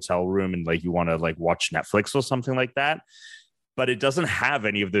in a hotel room and like you want to like watch Netflix or something like that. But it doesn't have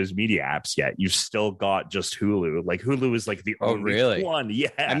any of those media apps yet. You've still got just Hulu. Like Hulu is like the only one. Yeah.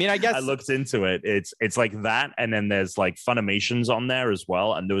 I mean, I guess I looked into it. It's like that. And then there's like Funimations on there as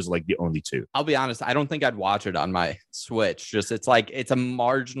well. And those are like the only two. I'll be honest. I don't think I'd watch it on my Switch. It's a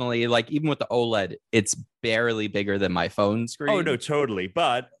marginally, like even with the OLED, it's barely bigger than my phone screen. Oh no, totally.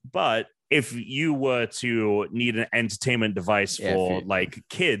 But if you were to need an entertainment device for like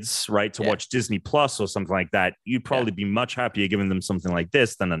kids, right, to watch Disney Plus or something like that, you'd probably be much happier giving them something like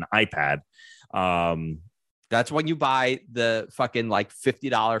this than an iPad. That's when you buy the fucking like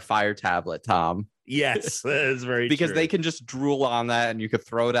 $50 Fire tablet, Tom. Yes, that is very because true. They can just drool on that and you could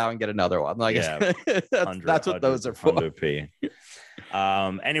throw it out and get another one. Like that's what those are for.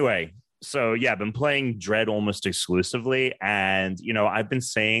 Anyway. So I've been playing Dread almost exclusively, and I've been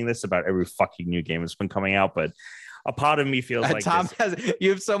saying this about every fucking new game that's been coming out, but a part of me feels like Tom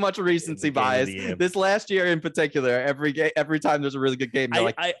you have so much recency bias. This last year in particular, every time there's a really good game,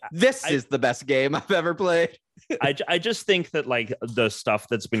 you're this is the best game I've ever played. I just think that like the stuff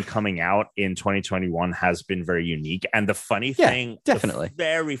that's been coming out in 2021 has been very unique, and the funny thing, definitely,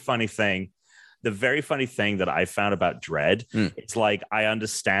 the very funny thing that I found about Dread, it's like I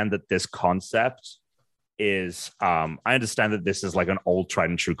understand that this concept is I understand that this is like an old tried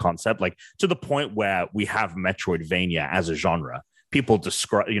and true concept, like to the point where we have Metroidvania as a genre. People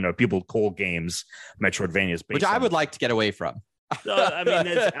people call games Metroidvanias, which I would like to get away from. I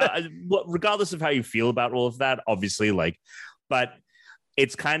mean, regardless of how you feel about all of that, obviously, but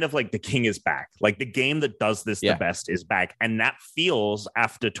it's kind of like the king is back. Like the game that does this the best is back. And that feels,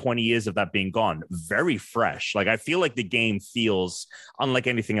 after 20 years of that being gone, very fresh. Like I feel like the game feels unlike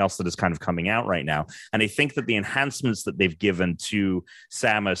anything else that is kind of coming out right now. And I think that the enhancements that they've given to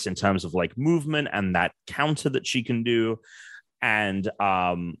Samus in terms of like movement and that counter that she can do, and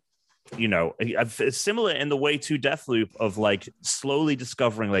similar in the way to Deathloop of like slowly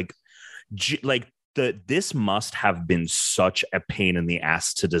discovering this must have been such a pain in the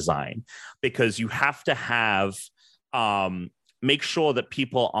ass to design, because you have to have make sure that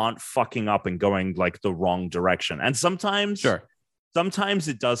people aren't fucking up and going like the wrong direction. And sometimes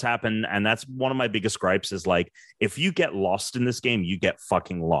it does happen. And that's one of my biggest gripes is like, if you get lost in this game, you get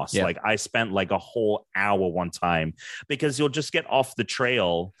fucking lost. Like I spent like a whole hour one time because you'll just get off the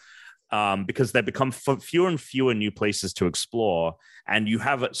trail. Because there become fewer and fewer new places to explore, and you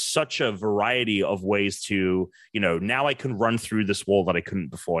have such a variety of ways to, now I can run through this wall that I couldn't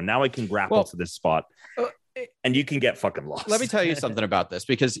before. Now I can grapple to this spot, and you can get fucking lost. Let me tell you something about this,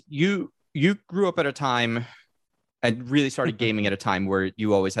 because you grew up at a time and really started gaming at a time where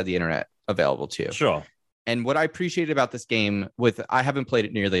you always had the internet available to you. Sure. And what I appreciated about this game, I haven't played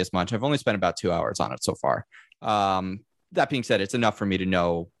it nearly as much. I've only spent about 2 hours on it so far. That being said, it's enough for me to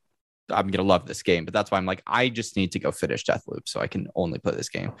know I'm going to love this game, but that's why I'm like, I just need to go finish Deathloop so I can only play this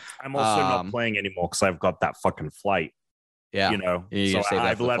game. I'm also not playing anymore because I've got that fucking flight. Yeah. So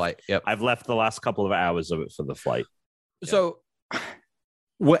I've left the last couple of hours of it for the flight. So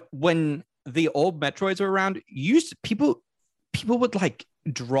when the old Metroids were around, people would like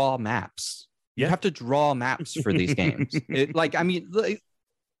draw maps. You have to draw maps for these games. Like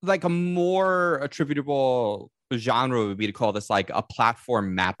a more attributable genre would be to call this like a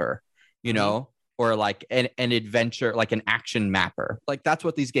platform mapper, you know, or like an adventure, like an action mapper. Like that's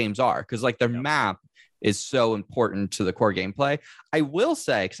what these games are, because like their map is so important to the core gameplay. I will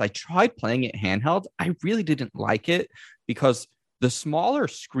say, because I tried playing it handheld, I really didn't like it because the smaller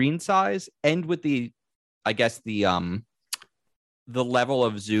screen size and with the level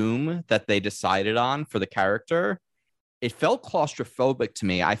of zoom that they decided on for the character, it felt claustrophobic to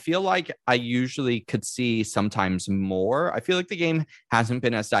me. I feel like I usually could see sometimes more. I feel like the game hasn't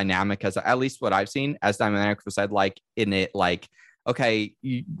been as dynamic as, at least what I've seen, as dynamic as I'd like in it. Like, okay,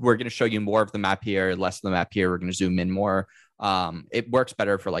 we're going to show you more of the map here, less of the map here. We're going to zoom in more. It works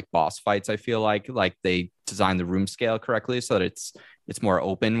better for like boss fights. I feel like they designed the room scale correctly so that it's more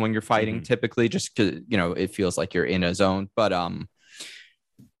open when you're fighting typically, just because, you know, it feels like you're in a zone. But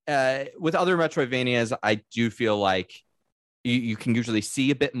with other Metroidvanias, I do feel like you can usually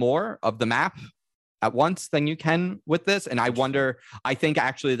see a bit more of the map at once than you can with this. And I think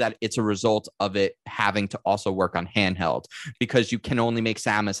actually that it's a result of it having to also work on handheld, because you can only make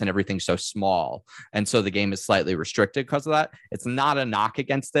Samus and everything's so small. And so the game is slightly restricted because of that. It's not a knock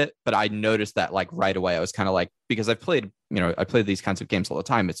against it, but I noticed that like right away. I was kind of like, because I played these kinds of games all the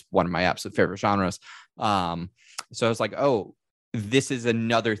time. It's one of my absolute favorite genres. So I was like, oh, this is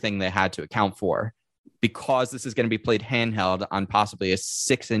another thing they had to account for, because this is going to be played handheld on possibly a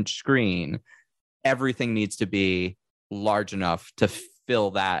 6-inch screen. Everything needs to be large enough to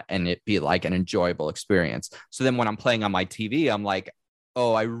fill that and it be like an enjoyable experience. So then when I'm playing on my TV, I'm like,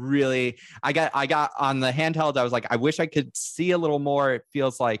 oh, I got on the handheld. I was like, I wish I could see a little more. It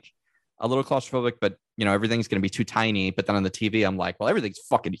feels like a little claustrophobic, but you know, everything's going to be too tiny. But then on the TV, I'm like, well, everything's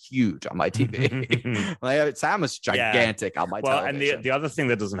fucking huge on my TV. Like, Samus gigantic on my television. And the other thing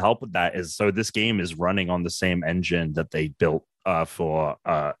that doesn't help with that is, so this game is running on the same engine that they built for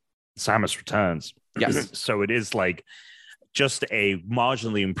Samus Returns. Yes. So it is like just a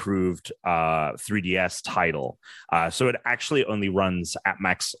marginally improved 3DS title. So it actually only runs at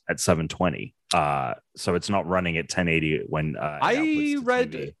max at 720. So it's not running at 1080 when I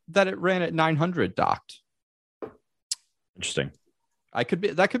read TV. That it ran at 900 docked. Interesting.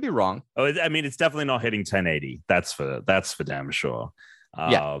 That could be wrong. Oh, I mean, it's definitely not hitting 1080. That's for damn sure.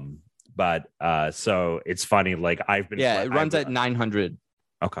 But so it's funny. Like it runs at 900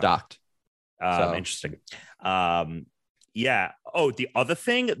 docked. Interesting. Yeah. Oh, the other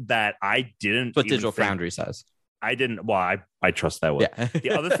thing that I didn't. What Digital Foundry says. I didn't. Well, I trust that one. Yeah.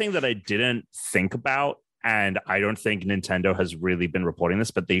 The other thing that I didn't think about, and I don't think Nintendo has really been reporting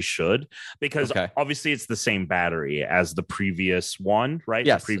this, but they should, because obviously it's the same battery as the previous one, right?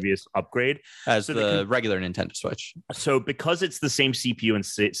 Yes. The previous upgrade. As the regular Nintendo Switch. So because it's the same CPU and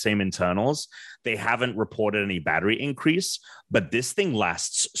same internals, they haven't reported any battery increase, but this thing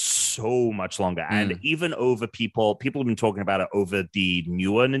lasts so much longer. And even over people have been talking about it over the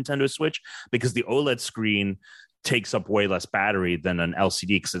newer Nintendo Switch, because the OLED screen takes up way less battery than an LCD,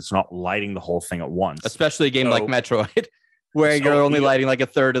 because it's not lighting the whole thing at once. Especially a game like Metroid, where you're only lighting like a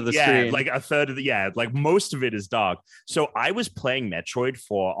third of the screen. Like a third of like most of it is dark. So I was playing Metroid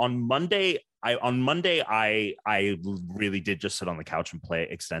on Monday. I really did just sit on the couch and play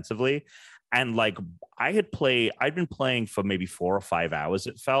extensively. And like I'd been playing for maybe 4 or 5 hours,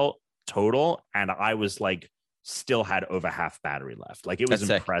 it felt, total. And I was like, still had over half battery left. Like, it was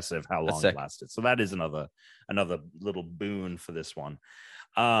impressive how long it lasted. So that is another little boon for this one.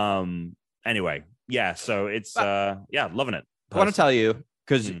 Anyway, yeah, so it's loving it. I want to tell you,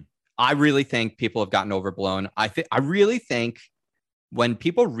 because I really think people have gotten overblown. I really think when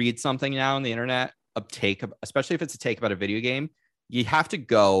people read something now on the internet, especially if it's a take about a video game, you have to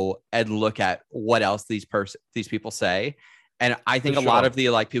go and look at what else these people say. And I think a lot of the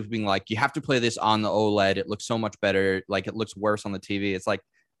like people being like, you have to play this on the OLED. It looks so much better. Like, it looks worse on the TV. It's like,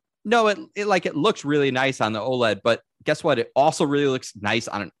 no, it looks really nice on the OLED, but guess what? It also really looks nice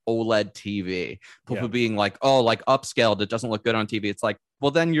on an OLED TV. People being like, oh, like upscaled, it doesn't look good on TV. It's like, well,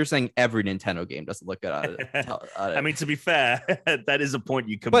 then you're saying every Nintendo game doesn't look good on it. I mean, to be fair, that is a point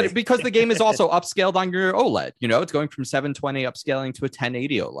you could make. But because the game is also upscaled on your OLED, you know, it's going from 720 upscaling to a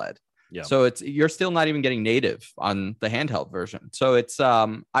 1080 OLED. Yeah. So you're still not even getting native on the handheld version. So it's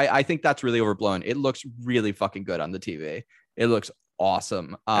I think that's really overblown. It looks really fucking good on the TV. It looks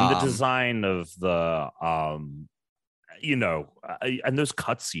awesome. And the design of the and those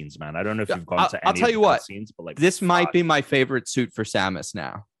cutscenes, man. I don't know if you've gone to any. I'll tell you what, cutscenes, but like this might be my favorite suit for Samus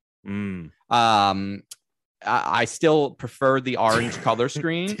now. I still prefer the orange color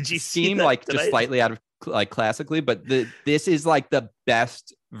screen Did you scheme, that like today? just slightly out of like classically, but this is like the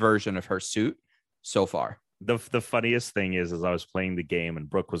best version of her suit so far. The funniest thing is I was playing the game and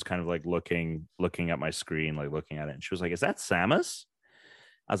Brooke was kind of like looking at my screen, like looking at it, and she was like, "Is that Samus?"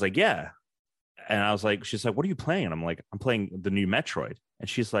 I was like, "Yeah," and I was like, "She's like, what are you playing?" And I'm like, "I'm playing the new Metroid," and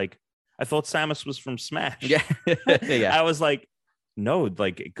she's like, "I thought Samus was from Smash." Yeah, yeah. I was like, "No,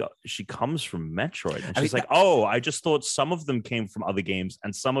 like she comes from Metroid." And she's like, "Oh, I just thought some of them came from other games,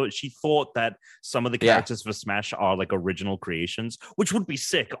 and some of it." She thought that some of the characters for Smash are like original creations, which would be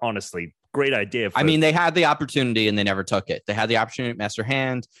sick. Honestly, great idea. I mean, they had the opportunity and they never took it. They had the opportunity with Master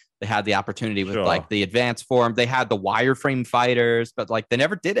Hand. They had the opportunity with like the advanced form. They had the wireframe fighters, but like they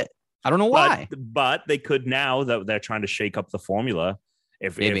never did it. I don't know why. But they could now that they're trying to shake up the formula.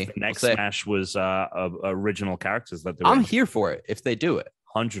 If the next Smash was original characters that I'm here for it if they do it.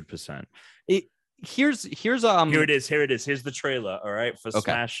 100%. Here's here it is. Here's the trailer. All right, for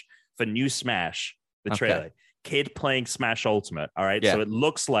Smash, for new Smash, the trailer. Kid playing Smash Ultimate. All right, so it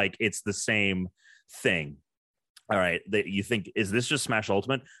looks like it's the same thing. All right, you think, is this just Smash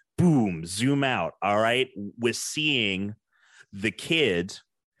Ultimate? Boom, zoom out. All right, we're seeing the kid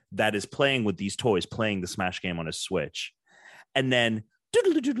that is playing with these toys, playing the Smash game on his Switch, and then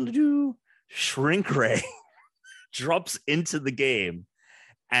Shrink Ray drops into the game,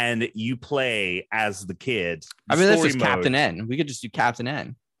 and you play as the kid. I mean, this is Captain N. We could just do Captain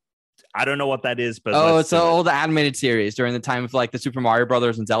N. I don't know what that is, but it's an old animated series during the time of like the Super Mario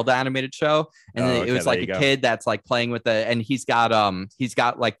Brothers and Zelda animated show, and it was like a kid that's like playing with and he's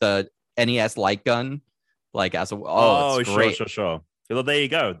got like the NES light gun, like as a it's great. Sure. Well, there you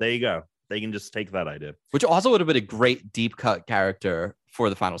go. They can just take that idea, which also would have been a great deep cut character for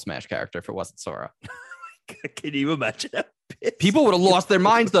the Final Smash character if it wasn't Sora. Can you imagine that? People would have lost their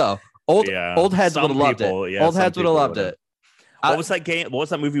minds though. Old heads would have loved it. Yeah, old heads would have loved it. What was that game? What was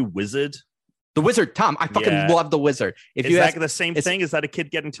that movie? Wizard? The Wizard, Tom. I fucking love The Wizard. Is that the same thing? Is that a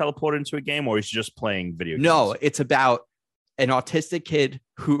kid getting teleported into a game, or is he just playing video games? No, it's about an autistic kid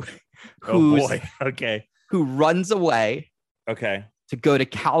who runs away. Okay. To go to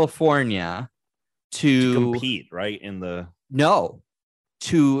California to compete, right?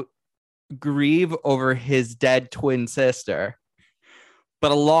 To grieve over his dead twin sister.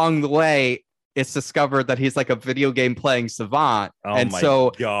 But along the way, it's discovered that he's like a video game playing savant.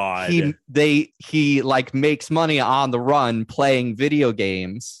 God. He like makes money on the run playing video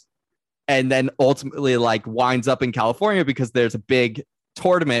games, and then ultimately like winds up in California because there's a big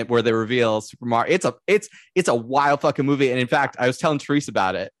tournament where they reveal Super Mario. It's a wild fucking movie. And in fact, I was telling Therese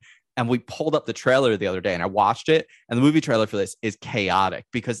about it, and we pulled up the trailer the other day and I watched it, and the movie trailer for this is chaotic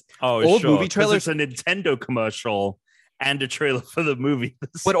because movie trailers, it's a Nintendo commercial and a trailer for the movie.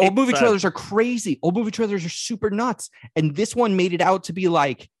 But old movie trailers are crazy. Old movie trailers are super nuts. And this one made it out to be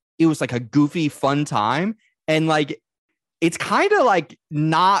like, it was like a goofy, fun time. And like, it's kind of like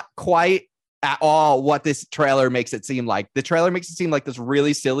not quite at all what this trailer makes it seem like. The trailer makes it seem like this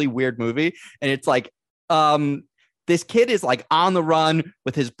really silly, weird movie. And it's like, this kid is like on the run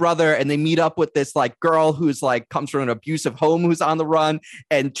with his brother, and they meet up with this like girl who's like comes from an abusive home who's on the run,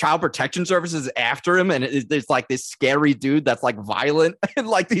 and Child Protection Services is after him, and there's like this scary dude that's like violent, and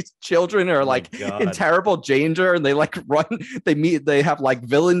like these children are like in terrible danger, and they like run. They have like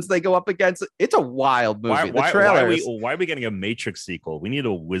villains they go up against. It's a wild movie. Why are we getting a Matrix sequel? We need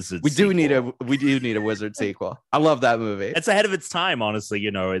a Wizard. We do need a Wizard sequel. I love that movie. It's ahead of its time, honestly.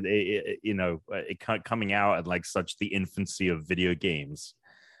 It coming out at like such the infancy of video games.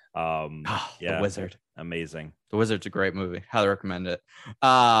 The Wizard, amazing. The Wizard's a great movie. Highly recommend it.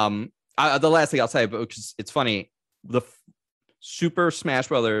 The last thing I'll say, but it's funny, the Super Smash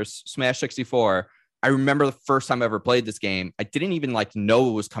Brothers Smash 64. I remember the first time I ever played this game. I didn't even like know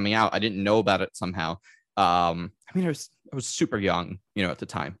it was coming out. I didn't know about it somehow. I mean, I was super young, at the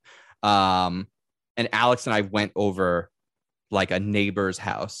time. And Alex and I went over like a neighbor's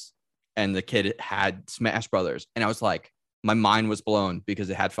house, and the kid had Smash Brothers. And I was like, my mind was blown because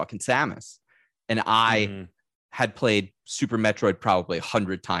it had fucking Samus. And I had played Super Metroid probably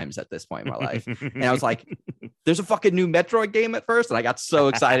 100 times at this point in my life. And I was like, there's a fucking new Metroid game at first. And I got so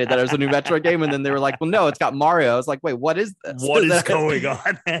excited that it was a new Metroid game. And then they were like, well, no, it's got Mario. I was like, wait, what is this? What is going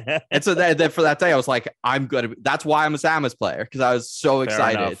on? And so then for that day, I was like, that's why I'm a Samus player. Because I was so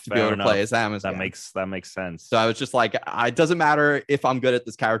excited to be able to play a Samus. That makes sense. So I was just like, it doesn't matter if I'm good at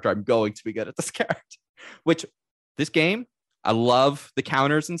this character. I'm going to be good at this character. Which this game, I love the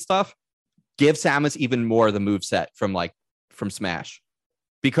counters and stuff. Give Samus even more of the moveset from Smash,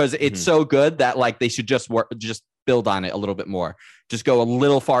 because it's so good that like they should just build on it a little bit more. Just go a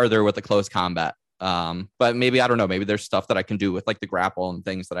little farther with the close combat. But maybe, I don't know, maybe there's stuff that I can do with like the grapple and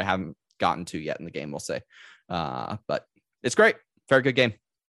things that I haven't gotten to yet in the game. We'll say. But it's great. Very good game.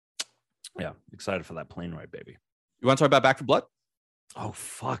 Yeah, excited for that plane ride, baby. You want to talk about Back 4 Blood? Oh,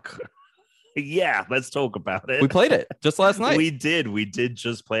 fuck. Yeah, let's talk about it. We played it just last night. We did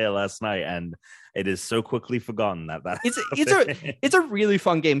just play it last night, and it is so quickly forgotten that it's a really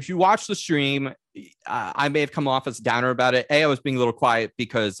fun game. If you watch the stream, I may have come off as downer about it. I was being a little quiet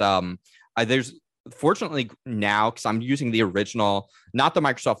because there's fortunately now, because I'm using the original, not the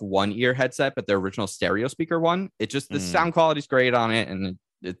Microsoft One ear headset, but the original stereo speaker one. It just the sound quality is great on it, and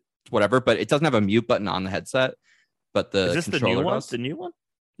it's whatever, but it doesn't have a mute button on the headset. But the is this controller the new one? does. The new one?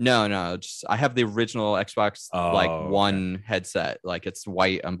 No, just I have the original Xbox One headset. Like it's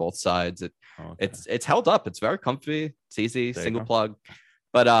white on both sides. It's held up. It's very comfy. It's easy, single plug.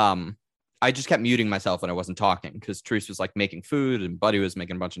 But I just kept muting myself when I wasn't talking because Therese was like making food and Buddy was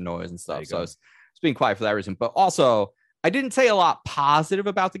making a bunch of noise and stuff. So I was being quiet for that reason. But also, I didn't say a lot positive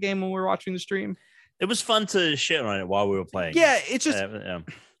about the game when we were watching the stream. It was fun to shit on it while we were playing. Yeah, it's just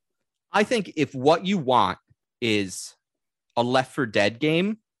I think if what you want is a Left 4 Dead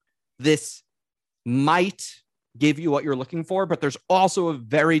game, this might give you what you're looking for, but there's also a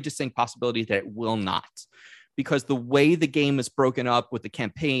very distinct possibility that it will not, because the way the game is broken up with the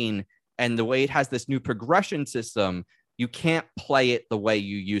campaign and the way it has this new progression system, you can't play it the way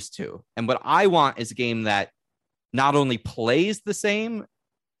you used to. And what I want is a game that not only plays the same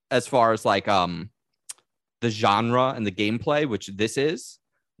as far as like the genre and the gameplay, which this is,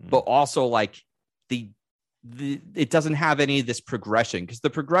 but also like it doesn't have any of this progression, because the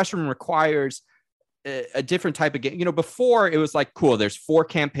progression requires a different type of game. You know, before it was like, cool, there's 4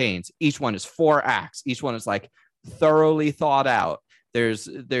 campaigns. Each one is 4 acts. Each one is like thoroughly thought out. There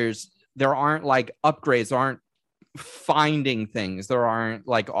aren't like upgrades. There aren't finding things. There aren't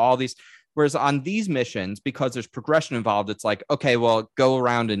like all these. Whereas on these missions, because there's progression involved, it's like, okay, well, go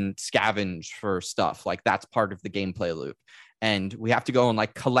around and scavenge for stuff. Like that's part of the gameplay loop. And we have to go and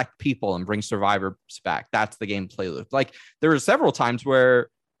like collect people and bring survivors back. That's the gameplay loop. Like there were several times where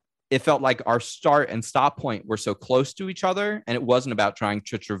it felt like our start and stop point were so close to each other. And it wasn't about trying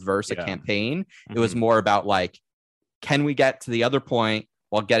to traverse a campaign. It was more about like, can we get to the other point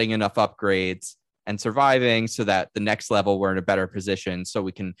while getting enough upgrades and surviving so that the next level we're in a better position. So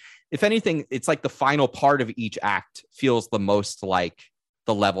we can, if anything, it's like the final part of each act feels the most like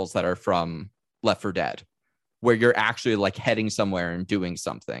the levels that are from Left 4 Dead, where you're actually like heading somewhere and doing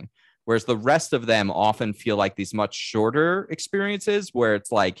something. Whereas the rest of them often feel like these much shorter experiences where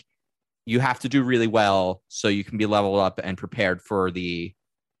it's like, you have to do really well so you can be leveled up and prepared for the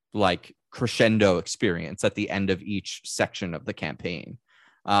like crescendo experience at the end of each section of the campaign.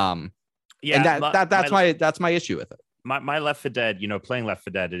 And that's my issue with it. My Left 4 Dead, playing Left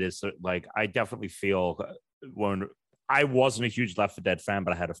 4 Dead, it is like, I definitely feel when I wasn't a huge Left 4 Dead fan,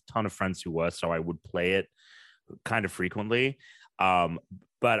 but I had a ton of friends who were, so I would play it kind of frequently.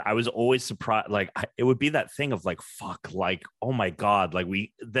 But I was always surprised, like it would be that thing of like, fuck, like, oh my God, like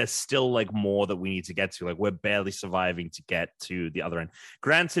there's still like more that we need to get to. Like we're barely surviving to get to the other end.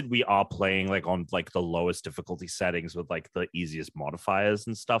 Granted, we are playing like on like the lowest difficulty settings with like the easiest modifiers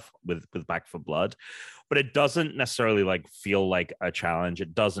and stuff with Back 4 Blood, but it doesn't necessarily like feel like a challenge.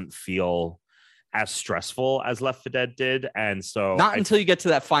 It doesn't feel as stressful as Left 4 Dead did, and so not until you get to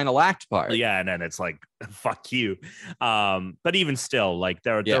that final act part. Yeah, and then it's like, fuck you. But even still, like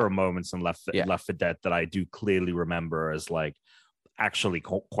there are moments in Left 4 Dead that I do clearly remember as like actually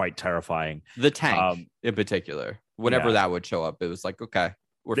quite terrifying. The tank in particular, whenever that would show up, it was like, okay,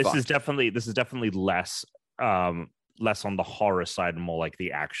 this is definitely less on the horror side and more like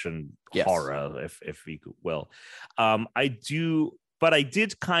the action horror, if we will. But I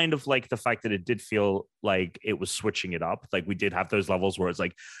did kind of like the fact that it did feel like it was switching it up. Like we did have those levels where it's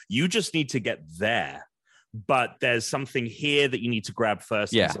like, you just need to get there, but there's something here that you need to grab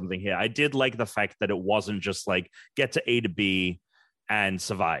first and something here. I did like the fact that it wasn't just like get to A to B and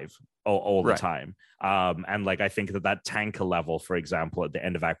survive all the time. And like, I think that tanker level, for example, at the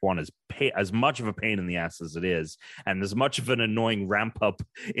end of Act 1 is as much of a pain in the ass as it is. And there's much of an annoying ramp up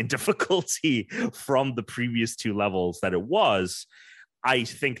in difficulty from the previous 2 levels that it was. I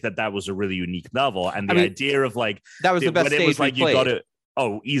think that was a really unique level. And the idea of like, that was the best stage like you got it.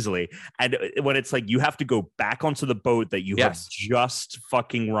 Oh, easily. And when it's like, you have to go back onto the boat that you have just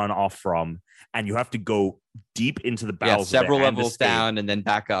fucking run off from, and you have to go deep into the bowels several levels down and then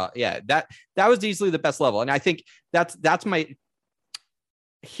back up. Yeah, that was easily the best level. And I think that's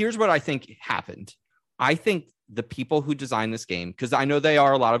here's what I think happened. I think the people who designed this game, because I know they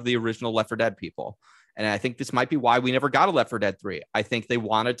are a lot of the original Left 4 Dead people, And I think this might be why we never got a Left 4 Dead 3. I think they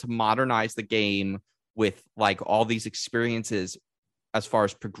wanted to modernize the game with like all these experiences as far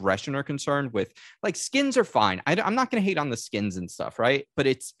as progression are concerned. With like skins are fine. I'm not going to hate on the skins and stuff, right? But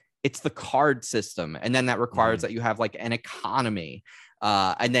it's the card system, and then that requires that you have like an economy,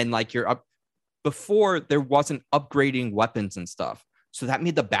 and then like you're up. Before there wasn't upgrading weapons and stuff, so that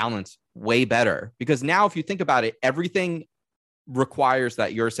made the balance way better. Because now, if you think about it, everything requires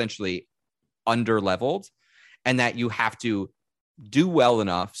that you're essentially under leveled, and that you have to do well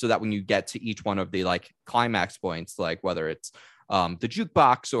enough so that when you get to each one of the like climax points, like whether it's the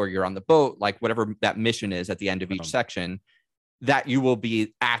jukebox or you're on the boat, like whatever that mission is at the end of each section, that you will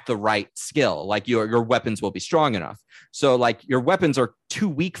be at the right skill. Like your weapons will be strong enough. So like your weapons are too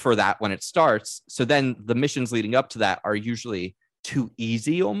weak for that when it starts. So then the missions leading up to that are usually too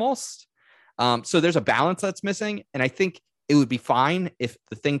easy almost. So there's a balance that's missing. And I think it would be fine if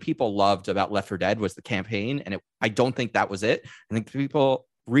the thing people loved about Left 4 Dead was the campaign. And I don't think that was it. I think people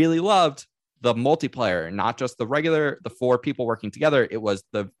really loved the multiplayer, not just the 4 people working together. It was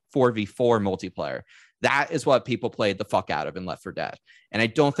the 4v4 multiplayer. That is what people played the fuck out of in Left 4 Dead. And I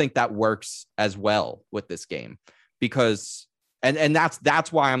don't think that works as well with this game, because, and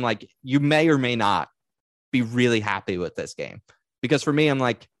that's why I'm like, you may or may not be really happy with this game. Because for me, I'm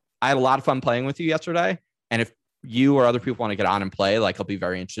like, I had a lot of fun playing with you yesterday. And if you or other people want to get on and play, like I'll be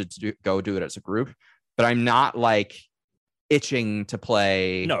very interested to go do it as a group. But I'm not like itching to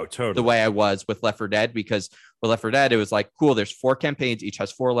play the way I was with Left 4 Dead, because with Left 4 Dead, it was like, cool, there's 4 campaigns, each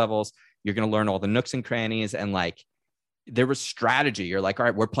has 4 levels. You're going to learn all the nooks and crannies. And like, there was strategy. You're like, all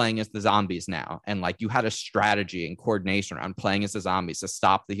right, we're playing as the zombies now. And like, you had a strategy and coordination around playing as the zombies to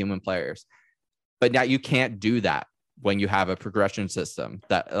stop the human players. But now you can't do that when you have a progression system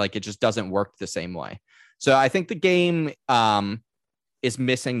that like, it just doesn't work the same way. So I think the game is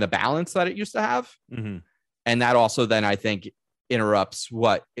missing the balance that it used to have. Mm-hmm. And that also then I think interrupts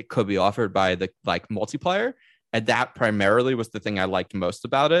what it could be offered by the like multiplayer. And that primarily was the thing I liked most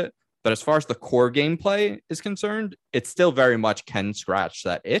about it. But as far as the core gameplay is concerned, it still very much can scratch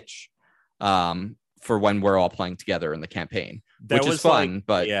that itch for when we're all playing together in the campaign, which is fun, like,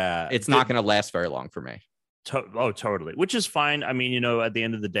 but it's not going to last very long for me. Totally. Which is fine. I mean, at the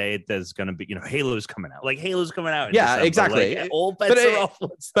end of the day, there's going to be, Halo's coming out. Like Halo's coming out. Yeah, December. exactly. Like, all bets are off.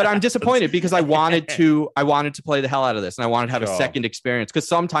 But I'm disappointed because I wanted to play the hell out of this, and I wanted to have a second experience. Because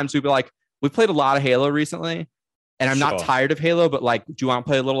sometimes we'd be like, we played a lot of Halo recently, and I'm not tired of Halo, but like, do you want to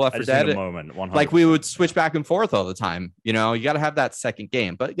play a little Left 4 Dead? A moment, 100%. Like we would switch back and forth all the time. You got to have that second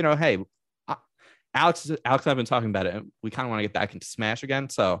game. But hey, Alex and I've been talking about it, and we kind of want to get back into Smash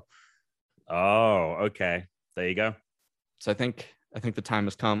again. So, okay. There you go. So I think the time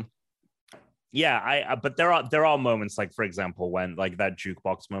has come. Yeah, but there are moments, like for example, when like that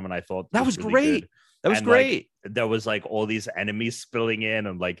jukebox moment, I thought that was really great. Good. That was great. Like, there was like all these enemies spilling in,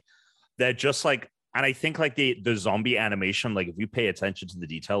 and like they're just like, and I think like the zombie animation, like if you pay attention to the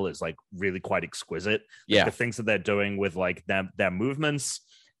detail, is like really quite exquisite. Like, the things that they're doing with like their movements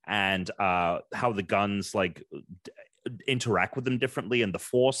and how the guns like interact with them differently, and the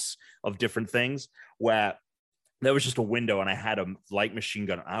force of different things where. There was just a window and I had a light machine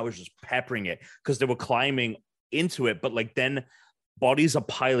gun. And I was just peppering it because they were climbing into it. But like then bodies are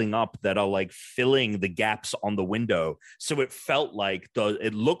piling up that are like filling the gaps on the window. So it felt like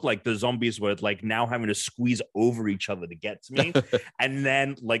it looked like the zombies were like now having to squeeze over each other to get to me. And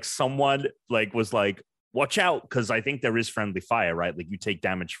then like someone like was like, watch out, because I think there is friendly fire, right? Like you take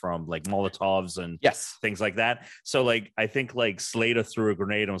damage from like Molotovs and things like that. So like I think like Slater threw a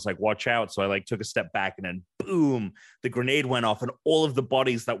grenade and was like, watch out. So I like took a step back and then boom, the grenade went off and all of the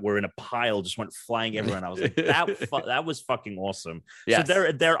bodies that were in a pile just went flying everywhere. And I was like, that was fucking awesome. Yes.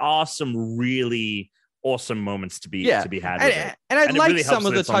 So there are some really awesome moments to be had with it. And I like really some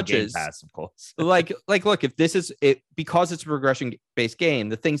of the touches. Pass, of course. like look, if this is it, because it's a progression based game,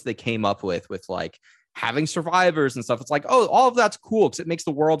 the things they came up with like having survivors and stuff, it's like, oh, all of that's cool because it makes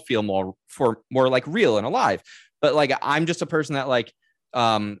the world feel more like real and alive. But like, I'm just a person that like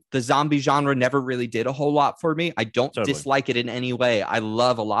the zombie genre never really did a whole lot for me. I don't dislike it in any way. I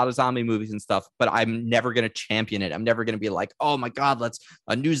love a lot of zombie movies and stuff, but I'm never going to champion it. I'm never going to be like, oh my God, let's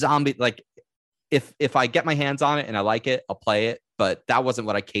a new zombie. Like if I get my hands on it and I like it, I'll play it. But that wasn't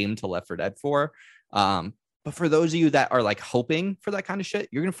what I came to Left 4 Dead for. But for those of you that are like hoping for that kind of shit,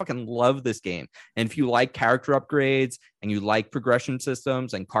 you're going to fucking love this game. And if you like character upgrades and you like progression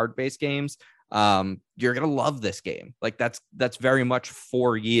systems and card-based games, you're going to love this game. Like that's very much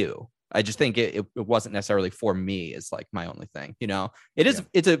for you. I just think it wasn't necessarily for me is like my only thing, it is,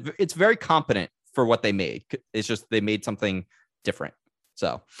 it's very competent for what they made. It's just, they made something different.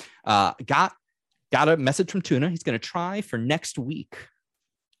 So, got got a message from Tuna. He's going to try for next week.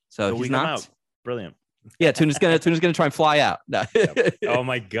 So he's not out. Brilliant. Yeah, Tuna's gonna try and fly out. No. Yep. Oh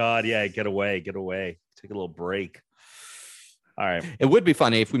my God. Yeah, get away. Take a little break. All right. It would be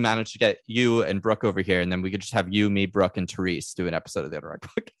funny if we managed to get you and Brooke over here, and then we could just have you, me, Brooke, and Therese do an episode of the Interact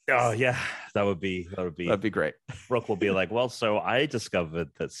Book. Oh yeah, that would be great. Brooke will be like, well, so I discovered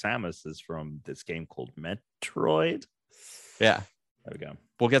that Samus is from this game called Metroid. Yeah, there we go.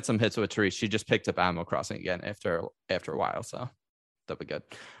 We'll get some hits with Therese. She just picked up Animal Crossing again after a while, so that'll be good.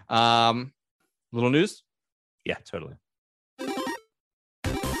 Little news. Yeah, totally.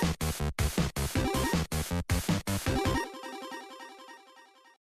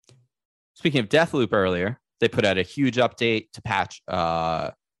 Speaking of Deathloop earlier, they put out a huge update to patch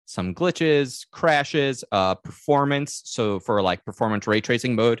some glitches, crashes, performance. So for like performance ray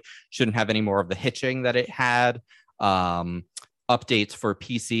tracing mode, shouldn't have any more of the hitching that it had. Updates for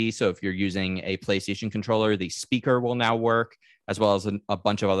PC. So if you're using a PlayStation controller, the speaker will now work, as well as a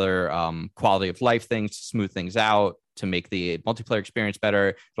bunch of other quality of life things to smooth things out, to make the multiplayer experience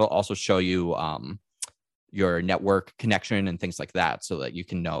better. It'll also show you your network connection and things like that, so that you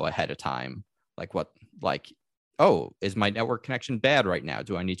can know ahead of time, oh, is my network connection bad right now?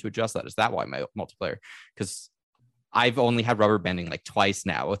 Do I need to adjust that? Is that why my multiplayer? Because I've only had rubber banding like twice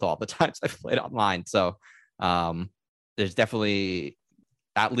now with all the times I've played online. So there's definitely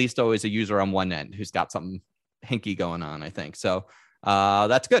at least always a user on one end who's got something hinky going on, I think. So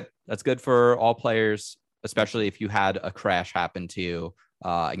that's good. That's good for all players, especially if you had a crash happen to you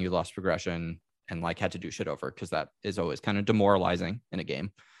and you lost progression and like had to do shit over, because that is always kind of demoralizing in a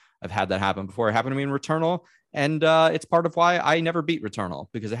game. I've had that happen before. It happened to me in Returnal, and it's part of why I never beat Returnal,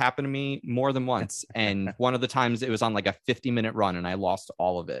 because it happened to me more than once. And one of the times it was on like a 50-minute run and I lost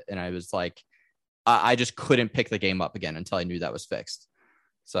all of it. And I was like, I just couldn't pick the game up again until I knew that was fixed.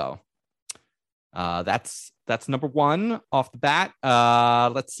 So that's number one off the bat.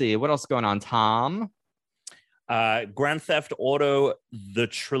 Let's see what else is going on, Tom. Grand Theft Auto, the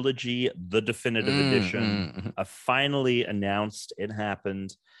trilogy, the definitive edition, finally announced. It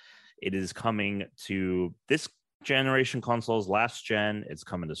happened. It is coming to this generation consoles, last gen. It's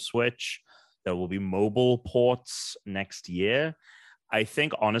coming to Switch. There will be mobile ports next year. I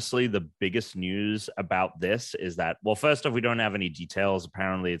think, honestly, the biggest news about this is that, well, first off, we don't have any details.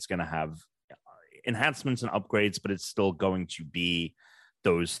 Apparently, it's going to have enhancements and upgrades, but it's still going to be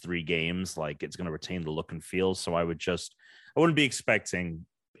those three games. Like, it's going to retain the look and feel. So I wouldn't be expecting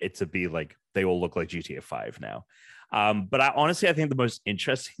it to be like they all look like GTA 5 now. But I think the most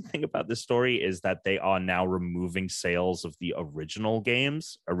interesting thing about this story is that they are now removing sales of the original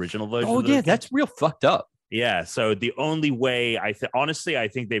versions. Oh yeah, that's real fucked up. Yeah. So the only way I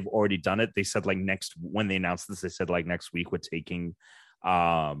think they've already done it. They said when they announced this, they said like next week we're taking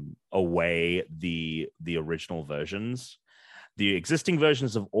away the original versions. The existing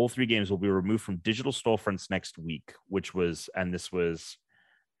versions of all three games will be removed from digital storefronts next week, this was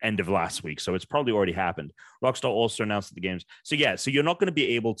end of last week. So it's probably already happened. Rockstar also announced that the games. So you're not going to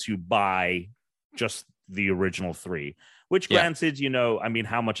be able to buy just the original three, which granted,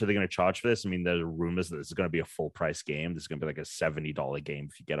 how much are they going to charge for this? I mean, there's rumors that this is going to be a full price game. This is going to be like a $70 game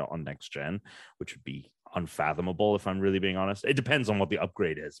if you get it on next gen, which would be unfathomable if I'm really being honest. It depends on what the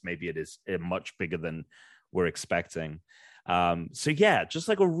upgrade is. Maybe it is much bigger than we're expecting. Just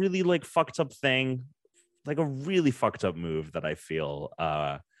like a really like fucked up thing, like a really fucked up move that I feel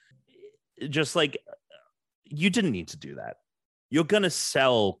just like you didn't need to do that. You're gonna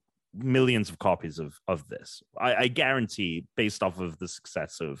sell millions of copies of this. I guarantee, based off of the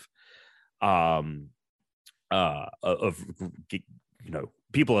success of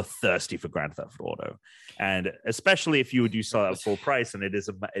people are thirsty for Grand Theft Auto, and especially if you do sell it at full price, and it is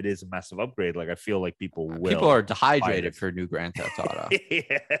a massive upgrade. Like I feel like people are dehydrated for new Grand Theft Auto.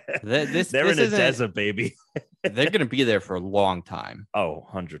 They're in a desert, baby. They're going to be there for a long time. Oh,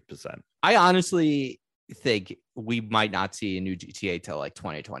 100%. I honestly think we might not see a new GTA till like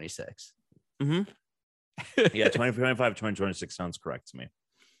 2026. Mm-hmm. Yeah, 2025, 2026 sounds correct to me.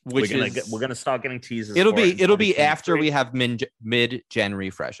 We're gonna start getting teasers. It'll be after we have mid-gen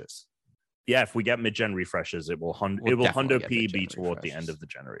refreshes. Yeah, if we get mid-gen refreshes, it will Hundo P be toward the end of the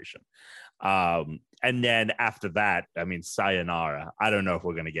generation. And then after that, I mean, sayonara. I don't know if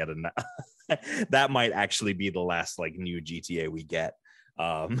we're gonna get that might actually be the last like new GTA we get.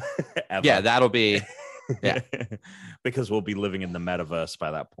 Ever. Yeah, that'll be because we'll be living in the metaverse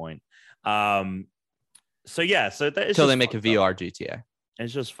by that point. Until they make a VR GTA.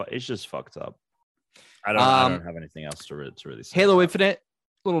 It's just fucked up. I don't have anything else to really say. Halo Infinite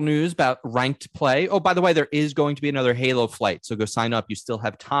little news about ranked play. Oh, by the way, there is going to be another Halo flight. So go sign up. You still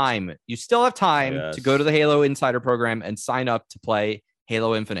have time. To go to the Halo Insider program and sign up to play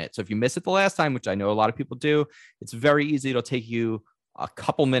Halo Infinite. So if you miss it the last time, which I know a lot of people do, it's very easy. It'll take you a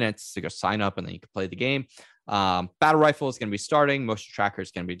couple minutes to go sign up and then you can play the game. Battle rifle is going to be starting. Motion tracker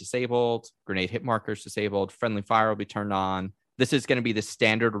is going to be disabled. Grenade hit markers disabled. Friendly fire will be turned on. This is going to be the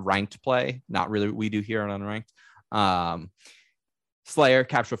standard ranked play. Not really what we do here on Unranked. Slayer,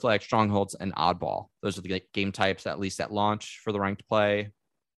 Capture Flag, Strongholds, and Oddball. Those are the game types, at least at launch, for the ranked play,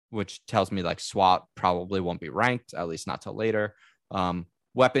 which tells me like SWAT probably won't be ranked, at least not till later.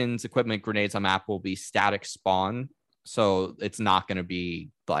 Weapons, equipment, grenades on map will be static spawn. So it's not going to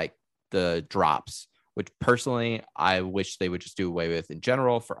be like the drops, which personally, I wish they would just do away with in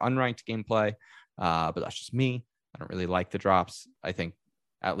general for unranked gameplay. But that's just me. I don't really like the drops. I think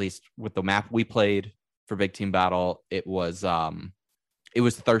at least with the map we played for Big Team Battle, it was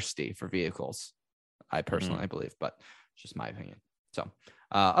thirsty for vehicles. I personally believe, but it's just my opinion. So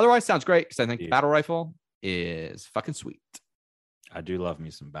otherwise sounds great because I think the battle rifle is fucking sweet. I do love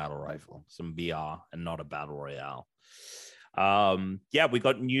me some battle rifle, some BR and not a battle royale. We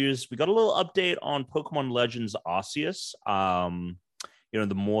got news. We got a little update on Pokemon Legends Arceus.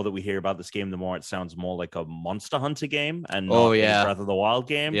 The more that we hear about this game, the more it sounds more like a Monster Hunter game and not a Breath of the Wild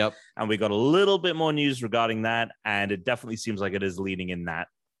game. Yep. And we got a little bit more news regarding that. And it definitely seems like it is leading in that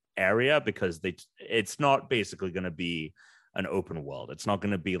area because it's not basically going to be an open world. It's not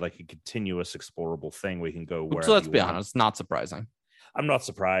going to be like a continuous explorable thing where you can go wherever. So let's be honest, not surprising. I'm not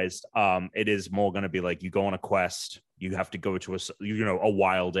surprised. It is more going to be like you go on a quest. You have to go to a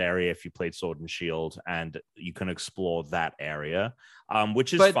wild area if you played Sword and Shield, and you can explore that area,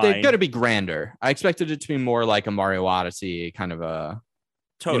 which is fine. But they're going to be grander. I expected it to be more like a Mario Odyssey kind of a,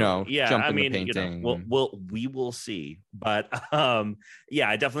 jump in the painting. We will see. But I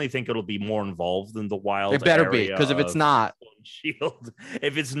definitely think it'll be more involved than the wild. It better be, because if it's not, Shield,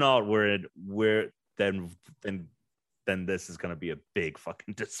 if it's not, then this is going to be a big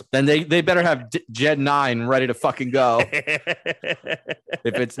fucking disappointment. Then they better have Gen 9 ready to fucking go. If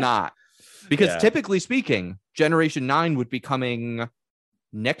it's not. Because typically speaking, Generation 9 would be coming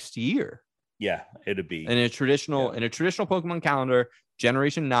next year. Yeah, it'd be. In a traditional Pokemon calendar,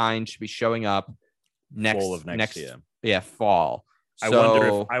 Generation 9 should be showing up next year. Yeah, fall.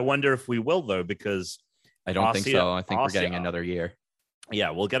 So, I wonder if we will, though, because I don't think so. I think we're getting another year.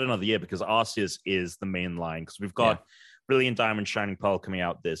 Yeah, we'll get another year because Arceus is the main line because we've got Brilliant Diamond, Shining Pearl coming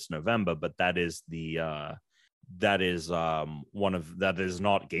out this November, but that is not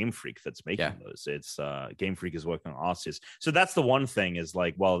Game Freak that's making those. It's Game Freak is working on Arceus. So that's the one thing is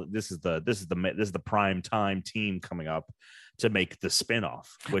like, well, this is the prime time team coming up to make the spinoff.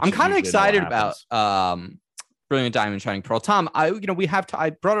 Which I'm kind of excited about Brilliant Diamond, Shining Pearl. Tom, I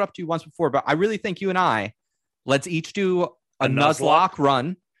brought it up to you once before, but I really think you and I let's each do a Nuzlocke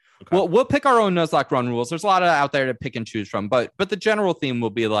run. Okay. We'll pick our own Nuzlocke run rules. There's a lot of out there to pick and choose from, but the general theme will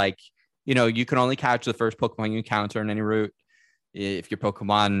be like, you can only catch the first Pokemon you encounter in any route. If your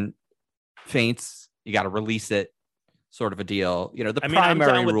Pokemon faints, you got to release it, sort of a deal.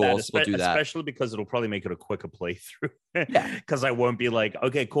 Primary rules will do that. Especially because it'll probably make it a quicker playthrough. Yeah. Because I won't be like,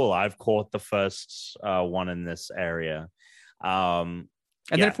 okay, cool, I've caught the first one in this area. And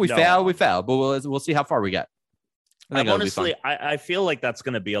then if we fail, we fail. But we'll see how far we get. I feel like that's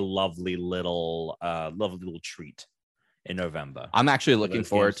going to be a lovely little treat in November. I'm actually looking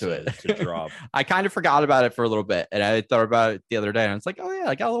forward to it. To drop. I kind of forgot about it for a little bit, and I thought about it the other day, and it's like, oh yeah,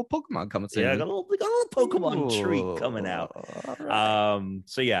 I got a little Pokemon coming soon. Yeah, I got a little Pokemon treat coming out. Right.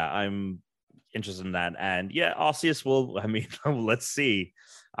 So yeah, I'm interested in that, and yeah, Arceus will. I mean, let's see.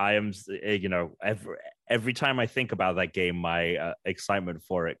 I am, every time I think about that game, my excitement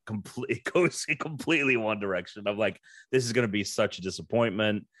for it goes completely one direction. I'm like, this is going to be such a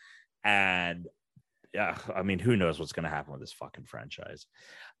disappointment. And yeah, I mean, who knows what's going to happen with this fucking franchise.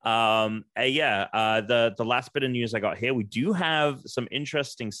 The last bit of news I got here, we do have some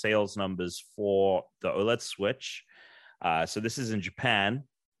interesting sales numbers for the OLED Switch. So this is in Japan.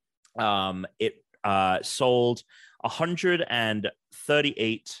 It sold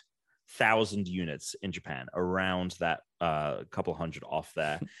 138,000 units in Japan, around that couple hundred off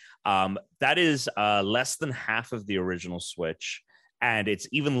there. That is less than half of the original Switch, and it's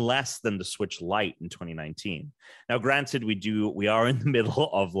even less than the Switch Lite in 2019. Now, granted, we are in the middle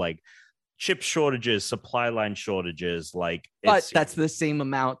of like chip shortages, supply line shortages, but that's the same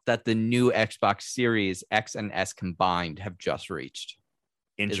amount that the new Xbox Series X and S combined have just reached.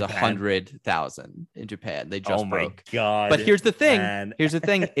 Is 100,000 in Japan. They just broke. God! But here's the thing.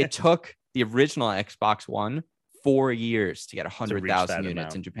 It took the original Xbox One 4 years to get reach 100,000 that units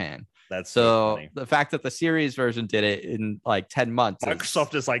amount. in Japan. That's so funny. the fact that the series version did it in like 10 months.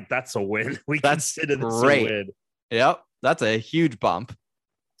 Microsoft is like, that's a win. That's consider this great. a win. Yep. That's a huge bump.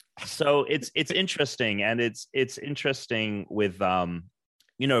 So it's interesting, and it's interesting with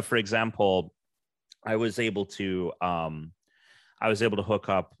for example, I was able to hook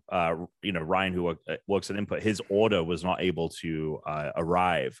up Ryan, who works at Input. His order was not able to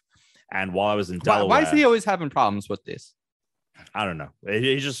arrive, and while I was in Delaware, why is he always having problems with this? I don't know.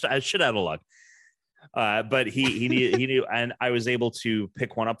 He just shit out of luck. But he knew, and I was able to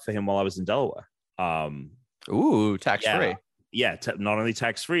pick one up for him while I was in Delaware. Ooh, tax free. Yeah, not only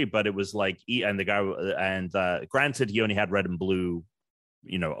tax free, but it was like, and the guy, and granted, he only had red and blue,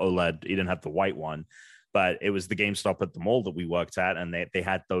 OLED. He didn't have the white one, but it was the GameStop at the mall that we worked at, and they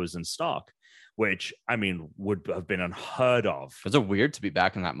had those in stock, which I mean would have been unheard of. Is it weird to be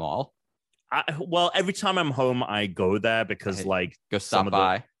back in that mall? Well, every time I'm home, I go there because go stop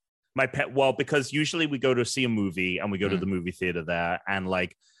by. My pet, because usually we go to see a movie and we go to the movie theater there, and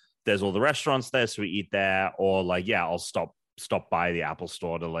like there's all the restaurants there, so we eat there, or like I'll stop by the Apple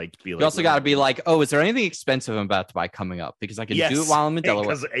store to like be like. You also got to be like, oh, is there anything expensive I'm about to buy coming up? Because I can do it while I'm in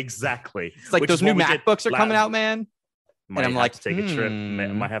Delaware. Exactly. It's like those new MacBooks are coming out, man. And I'm like, take a trip.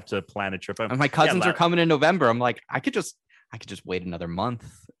 Might have to plan a trip. And my cousins are coming in November. I'm like, I could just wait another month.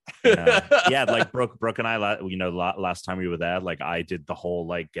 Like Brooke and I, last time we were there, like I did the whole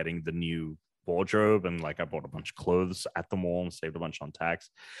like getting the new wardrobe, and like I bought a bunch of clothes at the mall and saved a bunch on tax.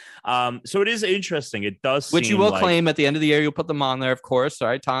 So it is interesting. It does, which you will claim at the end of the year. You'll put them on there, of course. All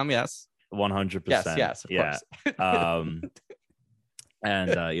right, Tom. Yes, 100%. Yes, of course.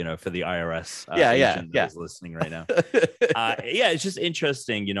 And for the IRS, is listening right now. It's just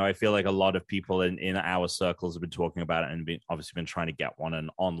interesting. I feel like a lot of people in our circles have been talking about it and obviously been trying to get one. And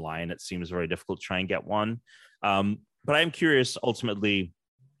online, it seems very difficult to try and get one. But I'm curious ultimately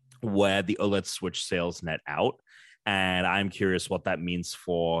where the OLED Switch sales net out, and I'm curious what that means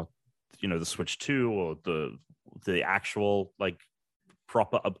for the Switch 2 or the actual like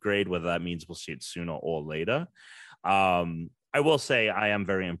proper upgrade. Whether that means we'll see it sooner or later. I will say I am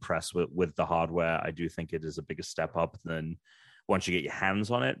very impressed with the hardware. I do think it is a bigger step up than once you get your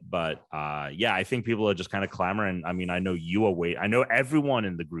hands on it. But I think people are just kind of clamoring. I mean, I know you are waiting. I know everyone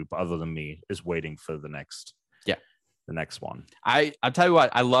in the group other than me is waiting for the next one. I'll tell you what,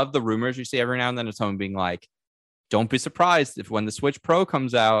 I love the rumors you see every now and then of someone being like, don't be surprised if when the Switch Pro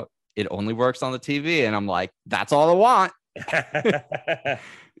comes out, it only works on the TV. And I'm like, that's all I want.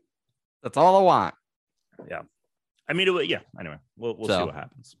 That's all I want. Yeah. I mean, anyway, we'll see what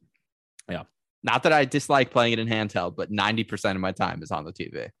happens. Yeah. Not that I dislike playing it in handheld, but 90% of my time is on the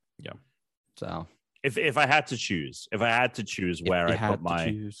TV. Yeah. So if I had to choose where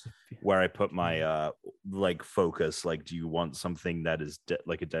I put my like focus, like, do you want something that is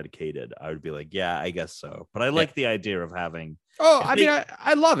like a dedicated? I would be like, yeah, I guess so. But I like the idea of having. Oh,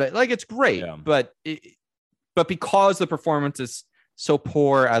 I love it. Like, it's great, but because the performance is so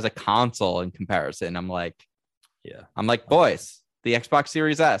poor as a console in comparison, I'm like, boys, the Xbox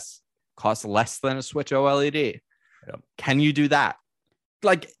Series S costs less than a Switch OLED. Yeah. Can you do that?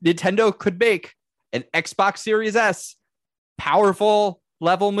 Like, Nintendo could make an Xbox Series S powerful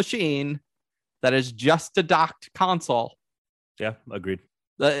level machine that is just a docked console. Yeah, agreed.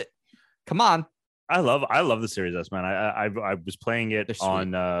 Come on. I love the Series S, man. I was playing it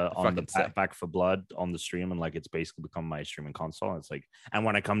on the Back for Blood on the stream, and like it's basically become my streaming console. It's like, and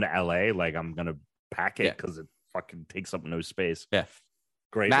when I come to LA, like I'm gonna pack it because it fucking takes up no space. Yeah,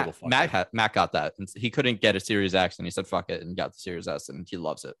 great. Matt got that, and he couldn't get a Series X, and he said fuck it and got the Series S, and he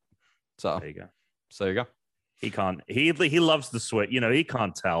loves it. So there you go. So there you go. He can't. He loves the Switch. He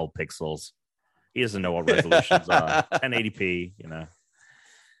can't tell pixels. He doesn't know what resolutions are. 1080p.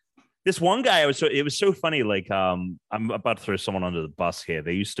 This one guy, it was so funny. Like, I'm about to throw someone under the bus here.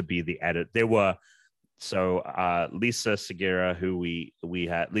 They used to be the edit. They were Lisa Segura, who we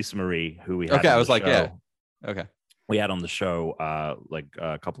had, Lisa Marie, who we had. Okay, I was like, yeah. Okay, we had on the show like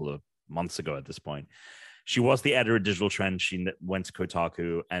a couple of months ago. At this point, she was the editor of Digital Trends. She went to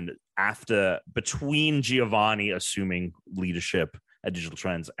Kotaku, and between Giovanni assuming leadership at Digital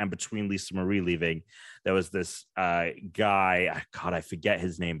Trends and between Lisa Marie leaving, there was this guy, God, I forget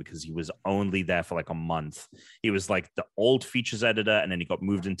his name because he was only there for like a month. He was like the old features editor, and then he got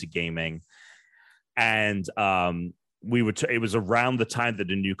moved into gaming. And it was around the time that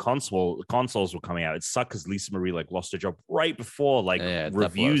the new consoles were coming out. It sucked because Lisa Marie like lost her job right before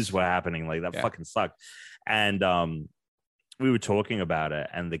reviews were happening. Like that fucking sucked. And we were talking about it,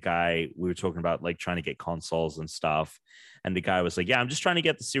 and we were talking about like trying to get consoles and stuff. And the guy was like, yeah, I'm just trying to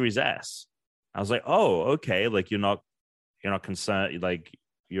get the Series S. I was like, oh, okay. Like, you're not concerned. Like,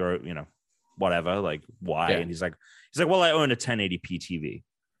 you're, whatever. Like, why? Yeah. And he's like, well, I own a 1080p TV.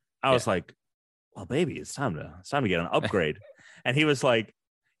 I was like, well, baby, it's time to get an upgrade. And he's like,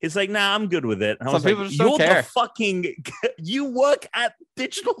 nah, I'm good with it. And I was like, you're the fucking, you work at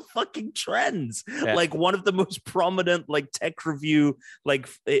Digital fucking Trends, like one of the most prominent like tech review, like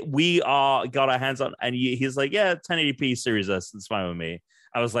we got our hands on. And he's like, yeah, 1080p Series S, it's fine with me.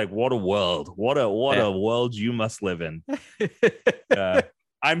 I was like, what a world, what a world you must live in.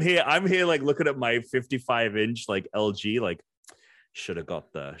 I'm here like looking at my 55-inch like LG, like should have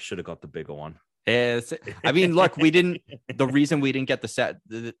got the bigger one. Is I mean, look, the reason we didn't get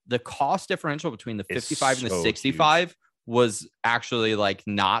the cost differential between the 55 and the 65 huge. Was actually like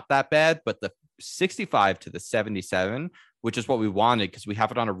not that bad, but the 65 to the 77, which is what we wanted because we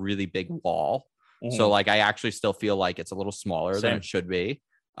have it on a really big wall. Mm-hmm. So like I actually still feel like it's a little smaller than it should be.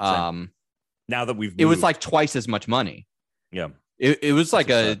 Now that it was like twice as much money. Yeah. It was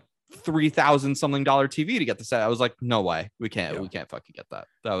like a $3,000 something TV to get the set. I was like, no way. We can't fucking get that.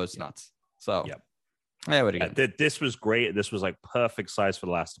 That was nuts. So this was great. This was like perfect size for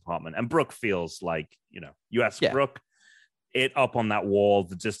the last apartment. And Brooke feels like, you ask Brooke, it up on that wall,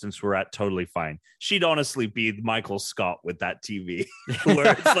 the distance we're at, totally fine. She'd honestly be Michael Scott with that TV,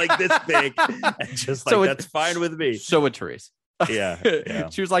 where it's like this big, and just like that's fine with me. So would Therese. Yeah.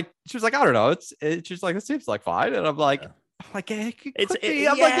 She was like, I don't know. She's like, it seems like fine, and I'm like. it could be. It could be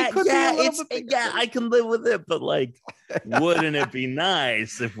a little bit. Yeah, I can live with it, but like, wouldn't it be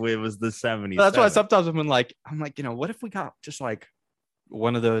nice if it was the 70s? That's why sometimes I'm like, what if we got just like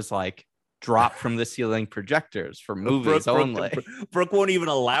one of those like drop from the ceiling projectors for movies only? Brooke won't even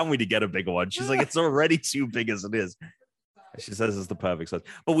allow me to get a bigger one. She's like, it's already too big as it is. She says it's the perfect size.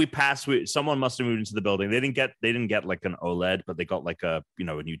 But we passed. Someone must have moved into the building. They didn't get like an OLED, but they got like a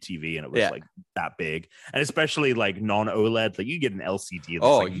new TV, and it was like that big. And especially like non-OLED, like you get an LCD. That's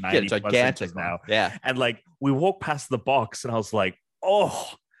like you get a gigantic now. Yeah. And like we walked past the box, and I was like, oh,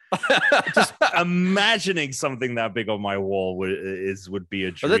 just imagining something that big on my wall would be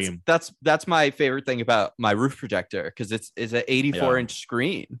a dream. Well, that's my favorite thing about my roof projector, because it's an 84-inch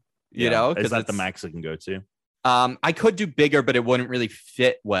screen. You know, is that the max it can go to? I could do bigger, but it wouldn't really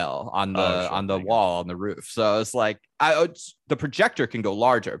fit well on the wall on the roof. So it's like the projector can go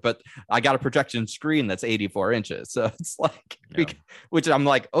larger, but I got a projection screen that's 84 inches. So it's like, which I'm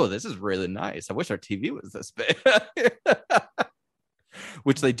like, oh, this is really nice. I wish our TV was this big.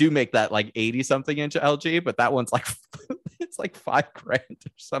 Which they do make that like 80 something inch LG, but that one's like it's like $5,000 or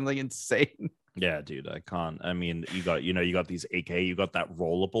something insane. Yeah, dude, I can't. I mean, you got these 8K, you got that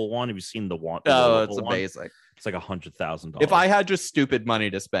rollable one. Have you seen the one? Oh, it's amazing. It's like $100,000. If I had just stupid money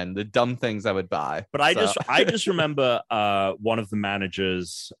to spend, the dumb things I would buy. But I just remember one of the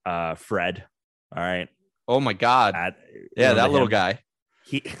managers, Fred. All right. Oh my God. That little guy.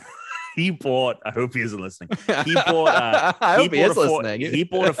 He bought. I hope he isn't listening. He bought. I hope he is listening. He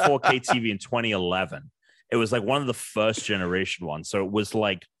bought a 4K TV in 2011. It was like one of the first generation ones. So it was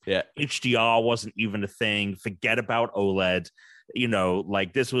like HDR wasn't even a thing. Forget about OLED.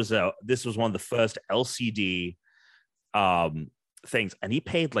 Like this was one of the first LCD things, and he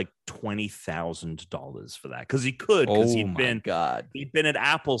paid like $20,000 for that because he could, because he'd been at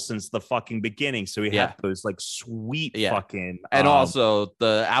Apple since the fucking beginning, so he had those like sweet fucking and also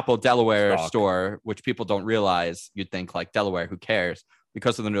the Apple Delaware store, which people don't realize. You'd think like Delaware, who cares?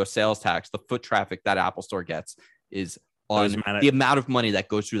 Because of the no sales tax, the foot traffic that Apple store gets is the amount of money that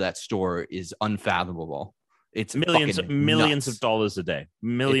goes through that store is unfathomable. It's millions nuts. of dollars a day.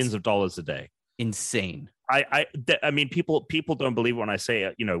 Millions of dollars a day. Insane. I mean, people don't believe when I say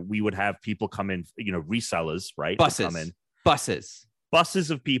it. We would have people come in, resellers, right? Buses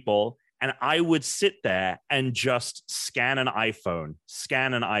of people. And I would sit there and just scan an iPhone,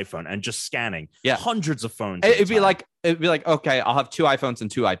 and just scanning hundreds of phones. It'd be like, okay, I'll have 2 iPhones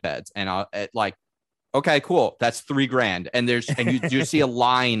and 2 iPads. And okay, cool. That's $3,000. And you see a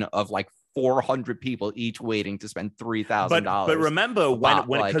line of like 400 people each waiting to spend $3,000. But remember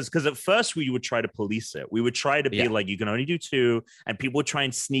because at first we would try to police it. We would try to be like, you can only do 2, and people would try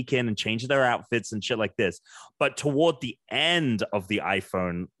and sneak in and change their outfits and shit like this. But toward the end of the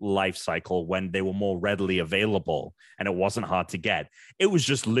iPhone life cycle, when they were more readily available and it wasn't hard to get, it was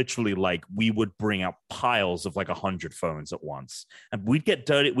just literally like we would bring out piles of like 100 phones at once, and we'd get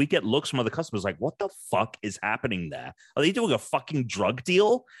looks from other customers like, what the fuck is happening there? Are they doing a fucking drug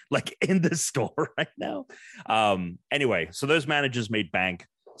deal like in the store right now? Anyway, so those managers made bank.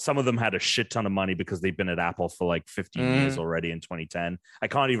 Some of them had a shit ton of money because they've been at Apple for like 15 years already in 2010. I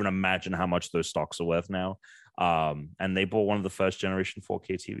can't even imagine how much those stocks are worth now. And they bought one of the first generation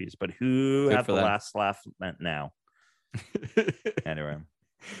 4K TVs. But who had the last laugh now? Anyway.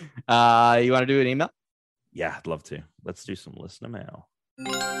 You want to do an email? Yeah, I'd love to. Let's do some listener mail.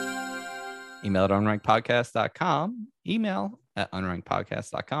 Email at unrankedpodcast.com, email at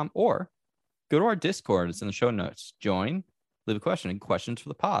unrankedpodcast.com, or go to our Discord. It's in the show notes. Join, leave a question, and questions for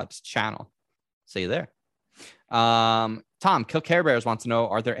the pods channel. See you there. Tom, Kill Care Bears wants to know,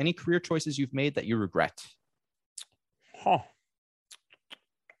 are there any career choices you've made that you regret?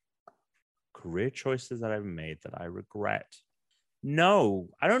 Career choices that I've made that I regret. No,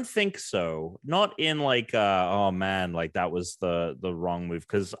 I don't think so. Not in like, oh man, like that was the wrong move.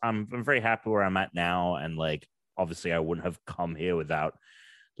 Because I'm very happy where I'm at now, and like obviously I wouldn't have come here without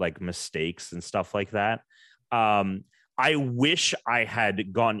like mistakes and stuff like that. I wish I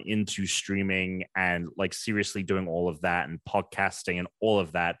had gone into streaming and like seriously doing all of that and podcasting and all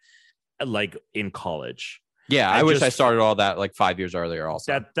of that like in college. Yeah, I wish I started all that like 5 years earlier.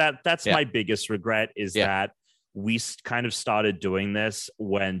 Also, that's my biggest regret is that we kind of started doing this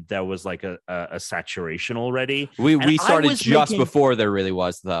when there was like a saturation already. We started just before there really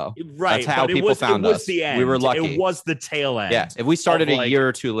was, though. Right. That's how people found us. The end. We were lucky. It was the tail end. Yeah. If we started a year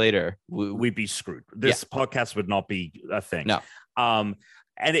or two later, we'd be screwed. This podcast would not be a thing. No. And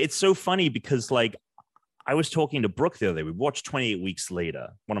it's so funny because like I was talking to Brooke the other day. We watched 28 Weeks Later.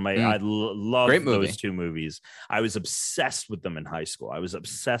 One of my, I love those two movies. I was obsessed with them in high school. I was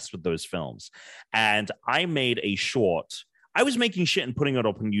obsessed with those films. And I made a short. I was making shit and putting it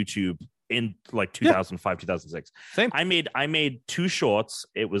up on YouTube in like 2005, 2006. Same. I made two shorts.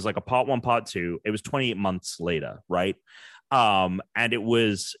 It was like a part one, part two. It was 28 months later, right? And it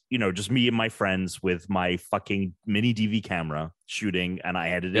was, just me and my friends with my fucking mini DV camera shooting, and I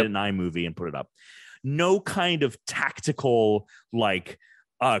edited an iMovie and put it up. No kind of tactical, like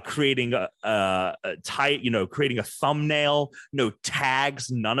creating creating a thumbnail, no tags,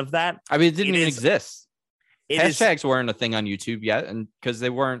 none of that. I mean, it didn't even exist. Hashtags weren't a thing on YouTube yet, and because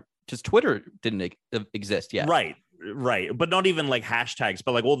Twitter didn't exist yet. Right. But not even like hashtags,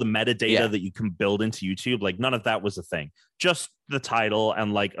 but like all the metadata that you can build into YouTube, like none of that was a thing. Just the title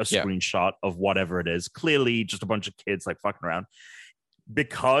and like a screenshot of whatever it is. Clearly just a bunch of kids like fucking around.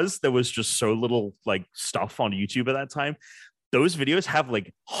 Because there was just so little like stuff on YouTube at that time, those videos have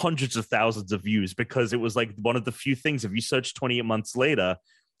like hundreds of thousands of views because it was like one of the few things. If you search 28 months later,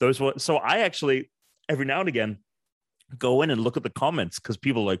 those were. So I actually every now and again go in and look at the comments because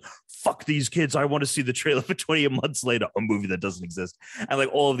people are like, fuck these kids. I want to see the trailer for 28 months later, a movie that doesn't exist. And like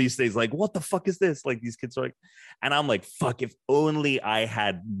all of these things, like, what the fuck is this? Like these kids are like, and I'm like, fuck, if only I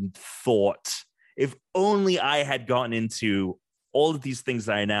had thought, if only I had gotten into all of these things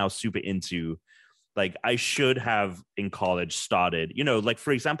that I now super into, like I should have in college started, like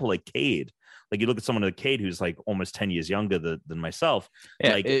for example, like Cade, like you look at someone like Cade who's like almost 10 years younger than myself.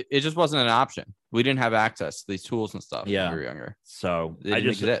 Yeah, like it just wasn't an option. We didn't have access to these tools and stuff when we were younger. So it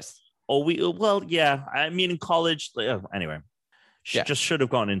didn't exist. I mean, in college, anyway, just should have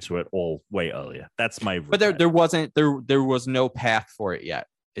gone into it all way earlier. That's my regret. But there was no path for it yet.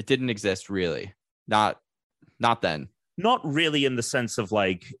 It didn't exist really. Not then. Not really in the sense of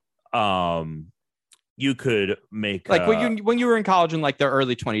like, you could make like when you were in college in like the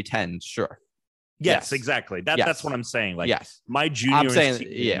early 2010s, sure. Yes, exactly. That's what I'm saying. Like, my junior, I'm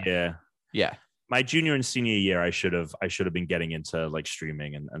saying, my junior and senior year, I should have been getting into like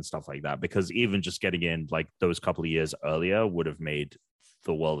streaming and stuff like that, because even just getting in like those couple of years earlier would have made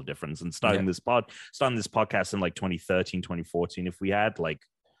the world of difference. And starting this podcast in like 2013, 2014, if we had like,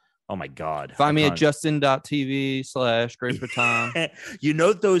 oh my God. Find me at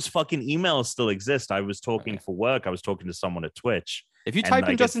justin.tv/great4tom. Those fucking emails still exist. I was talking for work. I was talking to someone at Twitch. If you type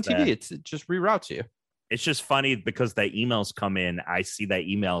in Justin TV, it just reroutes you. It's just funny because their emails come in. I see their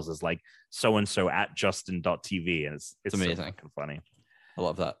emails as like so-and-so at justin.tv. And it's amazing. So funny. I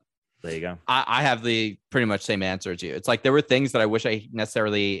love that. There you go. I have the pretty much same answer as you. It's like there were things that I wish I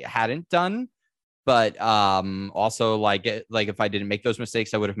necessarily hadn't done. But also like if I didn't make those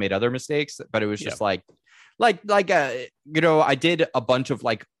mistakes, I would have made other mistakes. But it was just I did a bunch of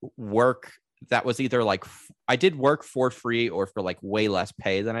like work that was either like I did work for free or for like way less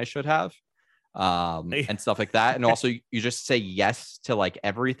pay than I should have, and stuff like that. And also you just say yes to like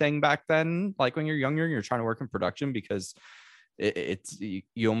everything back then. Like when you're younger and you're trying to work in production because it's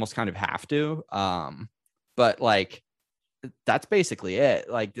you almost kind of have to. But like. That's basically it.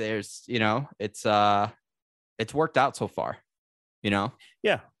 Like there's, it's worked out so far, Yeah.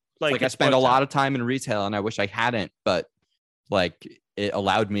 Like I spent a lot of time in retail and I wish I hadn't, but like it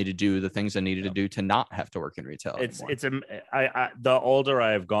allowed me to do the things I needed to do to not have to work in retail anymore. The older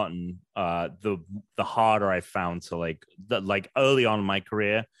I've gotten, the harder I found to like early on in my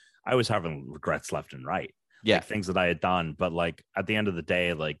career, I was having regrets left and right. Yeah. Like things that I had done, but like at the end of the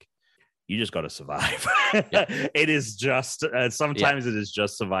day, like you just got to survive. It is just sometimes it is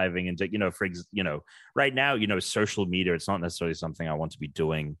just surviving. And right now, social media, it's not necessarily something I want to be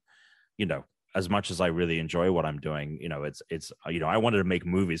doing, as much as I really enjoy what I'm doing. It's I wanted to make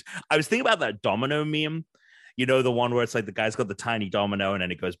movies. I was thinking about that domino meme, the one where it's like the guy's got the tiny domino and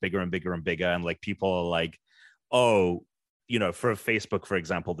then it goes bigger and bigger and bigger, and like people are like, oh, for Facebook, for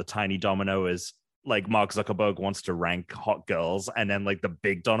example, the tiny domino is like Mark Zuckerberg wants to rank hot girls, and then like the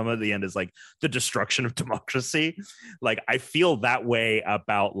big domino at the end is like the destruction of democracy. Like I feel that way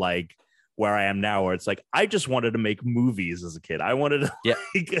about like where I am now, where it's like I just wanted to make movies as a kid. I wanted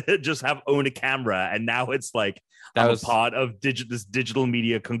to just own a camera, and now it's like I'm a part of this digital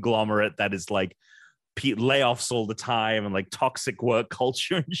media conglomerate that is like layoffs all the time and like toxic work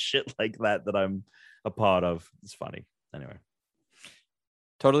culture and shit like that I'm a part of. It's funny. Anyway,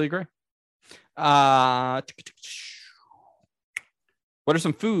 totally agree. What are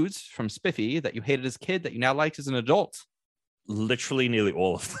some foods from Spiffy that you hated as a kid that you now liked as an adult? Literally nearly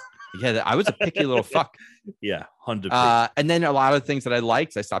all of them. Yeah, I was a picky little fuck. Yeah, 100%. And then a lot of things that I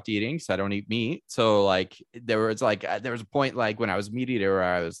liked, I stopped eating, so I don't eat meat. So like there was a point like when I was meat eater where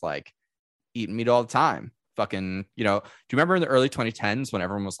I was like eating meat all the time. Fucking, do you remember in the early 2010s when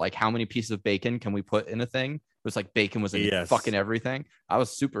everyone was like, how many pieces of bacon can we put in a thing? It was like bacon was in fucking everything. I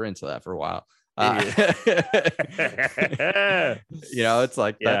was super into that for a while. It's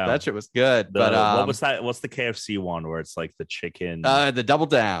like that shit was good. But what was that? What's the KFC one where it's like the chicken? The double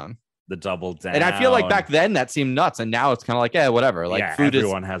down. The double down. And I feel like back then that seemed nuts, and now it's kind of like whatever. Like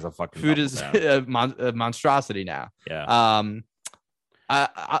everyone has a fucking food is a monstrosity now. Yeah.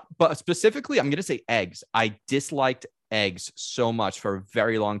 But specifically, I'm gonna say eggs. I disliked eggs so much for a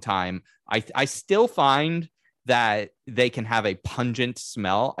very long time. I still find that they can have a pungent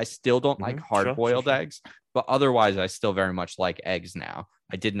smell. I still don't like hard-boiled eggs, but otherwise I still very much like eggs now.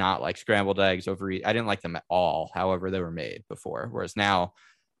 I did not like scrambled eggs I didn't like them at all, however they were made before. Whereas now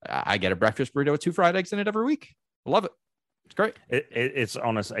I get a breakfast burrito with 2 fried eggs in it every week. I love it. It's great. It's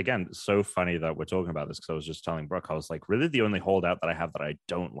honest. Again, so funny that we're talking about this because I was just telling Brooke, I was like, really the only holdout that I have that I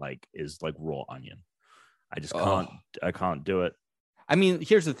don't like is like raw onion. I just can't do it. I mean,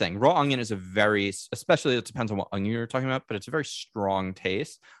 here's the thing. Raw onion is especially it depends on what onion you're talking about, but it's a very strong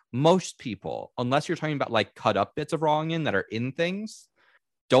taste. Most people, unless you're talking about like cut up bits of raw onion that are in things,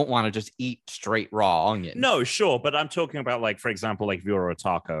 don't want to just eat straight raw onion. No, sure. But I'm talking about like, for example, like if you're a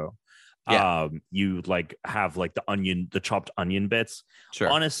taco, you like have like the chopped onion bits. Sure.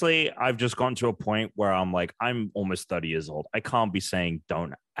 Honestly, I've just gotten to a point where I'm like, I'm almost 30 years old. I can't be saying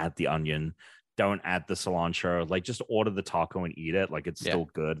don't add the onion. Don't add the cilantro, like just order the taco and eat it. Like it's still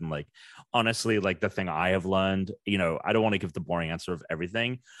good. And like, honestly, like the thing I have learned, I don't want to give the boring answer of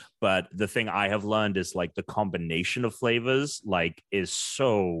everything, but the thing I have learned is like the combination of flavors, like is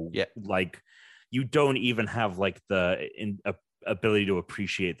so like, you don't even have like the ability to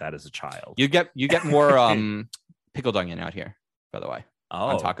appreciate that as a child. You get more pickled onion out here, by the way,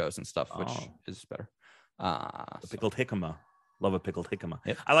 on tacos and stuff, which is better. Pickled jicama. Love a pickled jicama.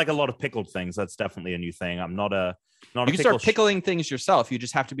 Yep. I like a lot of pickled things. That's definitely a new thing. I'm not a You can start pickling things yourself. You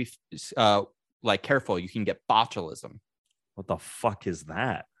just have to be like careful. You can get botulism. What the fuck is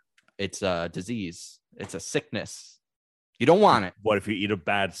that? It's a disease. It's a sickness. You don't want it. What if you eat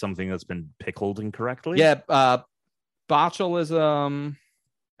something that's been pickled incorrectly? Yeah, botulism.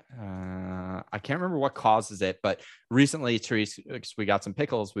 I can't remember what causes it, but recently, Therese, we got some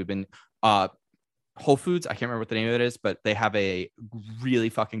pickles. We've been Whole Foods, I can't remember what the name of it is, but they have a really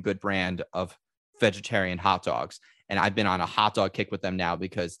fucking good brand of vegetarian hot dogs. And I've been on a hot dog kick with them now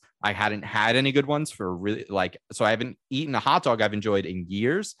because I hadn't had any good ones for really so I haven't eaten a hot dog I've enjoyed in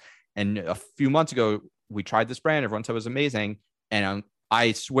years. And a few months ago, we tried this brand. Everyone said it was amazing. And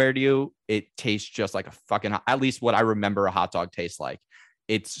I swear to you, it tastes just like a fucking, at least what I remember a hot dog tastes like.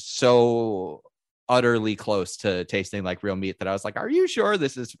 It's so utterly close to tasting like real meat that I was like, are you sure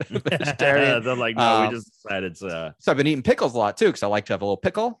this is vegetarian? They're like, no, we just decided to. So I've been eating pickles a lot too, because I like to have a little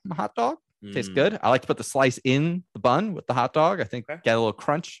pickle in the hot dog. Tastes good. I like to put the slice in the bun with the hot dog. I think get a little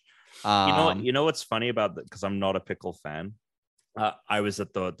crunch. You know what's funny about that? Because I'm not a pickle fan. I was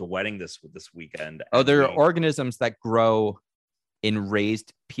at the wedding this weekend. Oh, there are organisms that grow in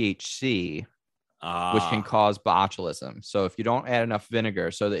raised PHC, which can cause botulism. So if you don't add enough vinegar,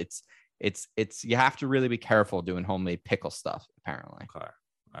 so that it's you have to really be careful doing homemade pickle stuff, apparently. Okay.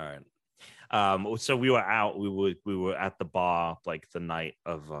 All right. So we were out. We were at the bar like the night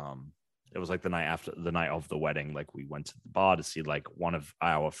of it was like the night of the wedding. Like we went to the bar to see like one of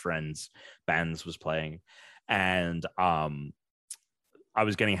our friends' bands was playing, and I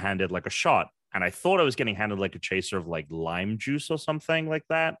was getting handed like a shot, and I thought I was getting handed like a chaser of like lime juice or something like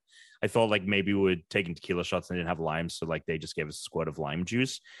that. I thought like maybe we were taking tequila shots and didn't have limes, so like they just gave us a squirt of lime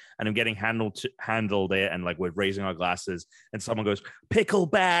juice. And I'm getting handled it, and like we're raising our glasses, and someone goes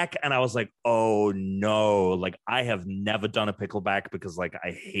pickleback, and I was like, oh no, like I have never done a pickleback because like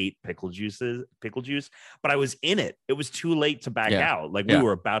I hate pickle juice, but I was in it. It was too late to back out. Like we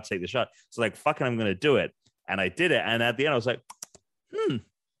were about to take the shot, so like fucking, I'm gonna do it, and I did it. And at the end, I was like,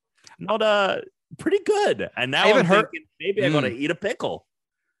 not pretty good. And now I'm thinking maybe I'm gonna eat a pickle.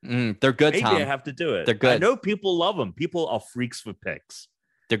 They're good, Maybe Tom. I have to do it. They're good. I know people love them. People are freaks for picks.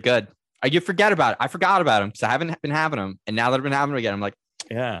 They're good. You forget about it. I forgot about them because I haven't been having them, and now that I've been having them again, I'm like,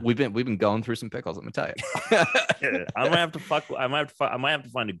 yeah, we've been going through some pickles. I'm gonna tell you. I might have to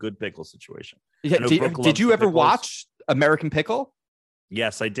find a good pickle situation. Yeah, did you ever watch American Pickle?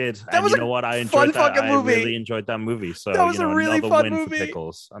 Yes, I did. That was you know what? I enjoyed that. I movie. really enjoyed that movie. So that was a really another fun win movie. For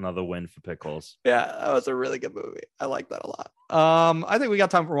pickles. Another win for pickles. Yeah, that was a really good movie. I like that a lot. I think we got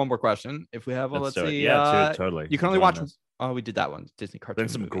time for one more question. If we have, let's see. Yeah, totally. You can only watch. Oh, we did that one. Disney cartoon.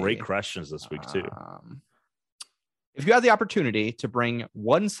 There's some great questions this week too. If you had the opportunity to bring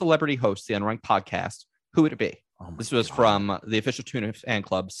one celebrity host to the Unranked podcast, who would it be? This was from the official Tuna Fan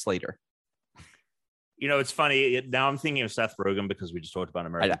Club, Slater. You know, it's funny. Now I'm thinking of Seth Rogen because we just talked about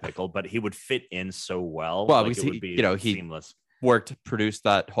American Pickle, but he would fit in so well. Well, like, it would be seamless. Produced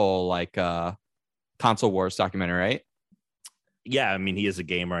that whole like console wars documentary, right? Yeah, I mean, he is a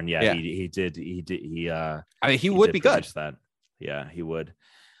gamer, and he did. I mean, he would be good. That, yeah, he would.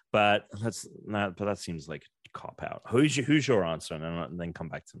 But that seems like cop out. Who's your answer, and then come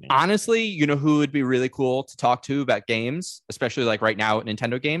back to me. Honestly, you know who would be really cool to talk to about games, especially like right now at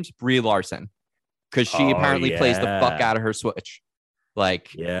Nintendo games? Brie Larson. Because she apparently plays the fuck out of her Switch.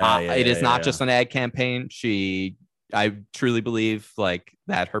 Like, it is not just an ad campaign. I truly believe like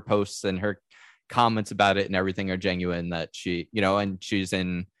that her posts and her comments about it and everything are genuine, that she, and she's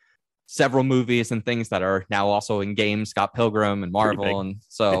in several movies and things that are now also in games, Scott Pilgrim and Marvel. And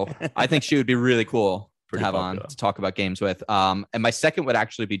so I think she would be really cool to have on to talk about games with. And my second would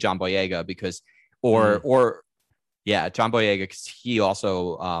actually be John Boyega because, John Boyega, because he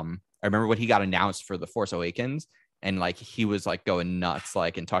also, I remember when he got announced for The Force Awakens and like he was like going nuts,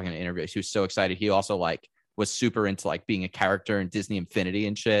 like and talking in interviews. He was so excited. He also like was super into like being a character in Disney Infinity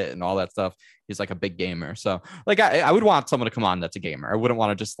and shit and all that stuff. He's like a big gamer. So like I would want someone to come on that's a gamer. I wouldn't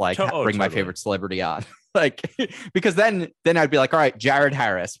want to just like bring my favorite celebrity on. Like because then I'd be like, all right, Jared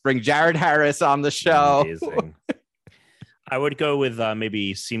Harris. Bring Jared Harris on the show. Amazing. I would go with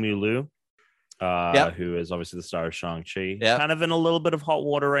maybe Simu Liu. Who is obviously the star of Shang-Chi. Kind of in a little bit of hot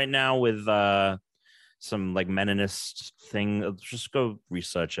water right now with some like Meninist thing. Just go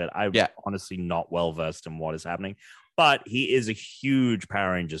research it. I'm honestly not well versed in what is happening, but he is a huge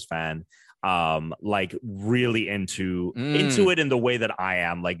Power Rangers fan. Like really into it in the way that I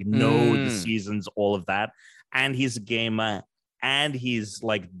am. Like know the seasons, all of that, and he's a gamer. And he's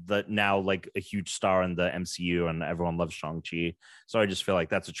like now like a huge star in the MCU, and everyone loves Shang-Chi. So I just feel like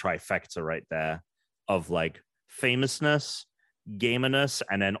that's a trifecta right there of like famousness, gamerness,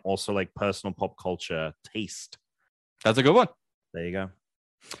 and then also like personal pop culture taste. That's a good one. There you go. All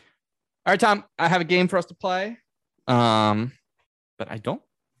right, Tom, I have a game for us to play. But I don't.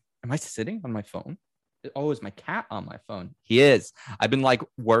 Am I sitting on my phone? Oh, is my cat on my phone? He is. I've been like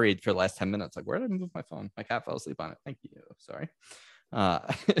worried for the last 10 minutes. Like, where did I move my phone? My cat fell asleep on it. Thank you. Sorry. All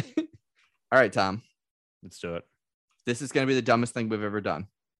right, Tom. Let's do it. This is going to be the dumbest thing we've ever done.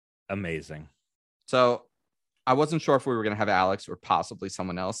 Amazing. So I wasn't sure if we were going to have Alex or possibly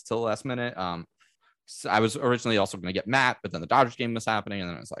someone else till the last minute. So I was originally also going to get Matt, but then the Dodgers game was happening. And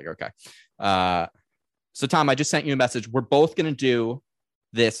then I was like, okay. So Tom, I just sent you a message. We're both going to do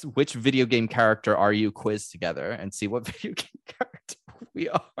this which video game character are you quiz together and see what video game character we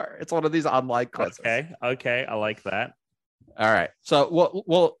are. It's one of these online quizzes. Okay, I like that. All right, so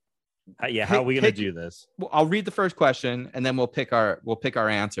we'll how are we gonna do this? Well, I'll read the first question and then we'll pick our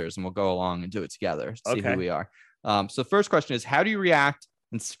answers and we'll go along and do it together, see who we are. So first question is, how do you react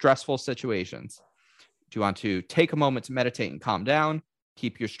in stressful situations? Do you want to take a moment to meditate and calm down,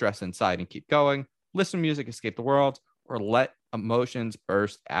 keep your stress inside and keep going, listen to music, escape the world, or let emotions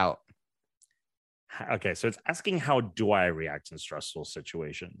burst out? Okay, so it's asking how do I react in stressful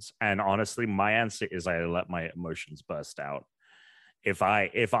situations, and honestly, my answer is I let my emotions burst out. If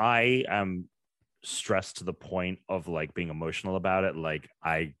I am stressed to the point of like being emotional about it, like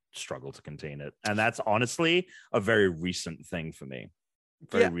I struggle to contain it. And that's honestly a very recent thing for me.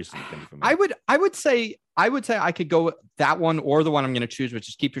 Recent thing for me. I would say I could go with that one or the one I'm going to choose, which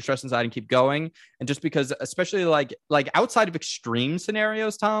is keep your stress inside and keep going. And just because, especially like outside of extreme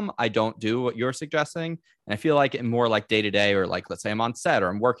scenarios, Tom, I don't do what you're suggesting. And I feel like in more like day to day, or like, let's say I'm on set or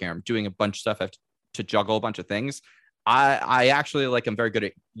I'm working, or I'm doing a bunch of stuff, I have to juggle a bunch of things. I actually like, I'm very good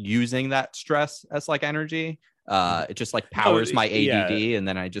at using that stress as like energy. It just like powers my ADD, and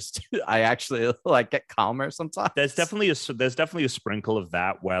then I actually like get calmer sometimes. There's definitely a sprinkle of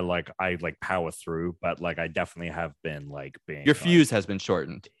that where like I like power through, but like I definitely have been like being your fuse has been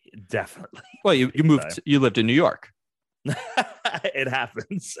shortened. Definitely. Well, you lived in New York. It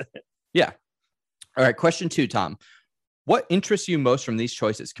happens. Yeah. All right. Question 2, Tom. What interests you most from these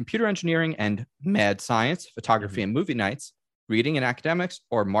choices? Computer engineering and mad science, photography and movie nights, reading and academics,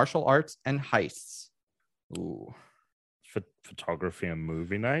 or martial arts and heists? Ooh. Photography and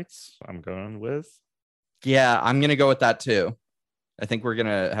movie nights, I'm going with. Yeah, I'm going to go with that too. I think we're going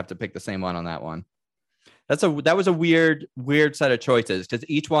to have to pick the same one on that one. That was a weird set of choices because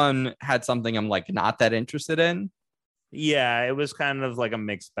each one had something I'm like not that interested in. Yeah, it was kind of like a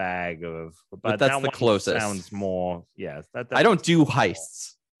mixed bag of, but that's the closest. Sounds more, yeah. I don't do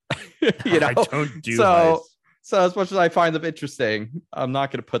heists. You know, I don't do heists. So as much as I find them interesting, I'm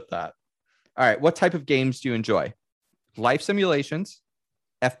not going to put that. All right, what type of games do you enjoy? Life simulations,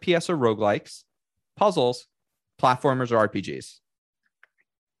 FPS or roguelikes, puzzles, platformers, or RPGs?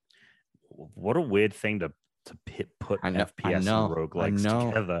 What a weird thing to put FPS and roguelikes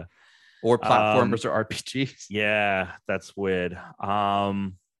together. Or platformers or RPGs. Yeah, that's weird.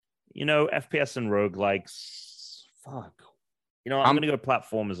 You know, FPS and roguelikes. Fuck. You know, I'm gonna go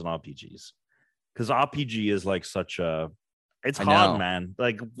platformers and RPGs. Because RPG is like such a it's hard, man.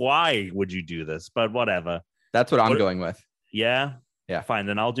 Like, why would you do this? But whatever. That's what I'm going with. Yeah. Yeah. Fine.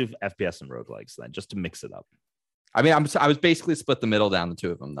 Then I'll do FPS and roguelikes then, just to mix it up. I mean, I was basically split the middle down the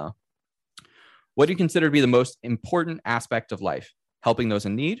two of them, though. What do you consider to be the most important aspect of life? Helping those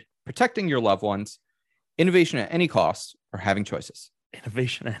in need, protecting your loved ones, innovation at any cost, or having choices?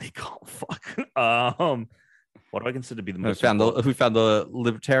 Innovation at any cost. Fuck. What do I consider to be the most who found the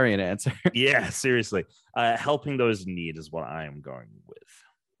libertarian answer? Yeah, seriously. Helping those in need is what I am going with.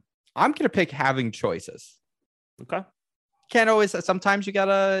 I'm going to pick having choices. Okay. Can't always. Sometimes you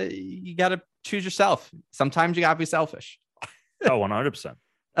gotta choose yourself. Sometimes you gotta be selfish. Oh, 100%.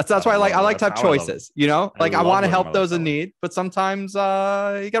 That's why I like to have choices. You know, like I want to help those in need, but sometimes you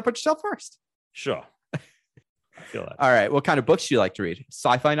gotta put yourself first. Sure. I feel that. All right. What kind of books do you like to read?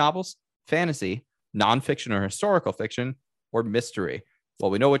 Sci-fi novels, fantasy, nonfiction or historical fiction, or mystery? Well,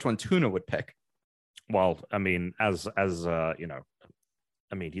 we know which one Tuna would pick. Well, I mean, as you know,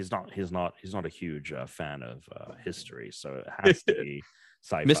 I mean, he's not a huge fan of history, so it has to be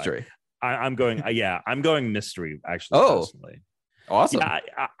sci-fi. Mystery. I'm going mystery, actually. Personally. Awesome. Yeah,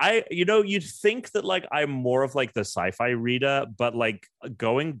 I you'd think that like I'm more of like the sci-fi reader, but like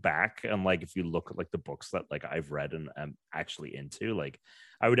going back and like if you look at like the books that like I've read and am actually into, like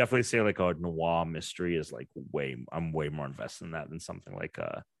I would definitely say like a noir mystery is like I'm way more invested in that than something like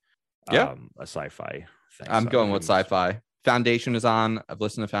a sci-fi thing. I'm going with sci-fi. Foundation is on. I've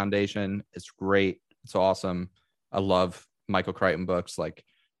listened to Foundation. It's great. It's awesome. I love Michael Crichton books like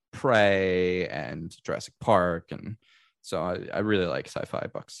Prey and Jurassic Park, and so I really like sci-fi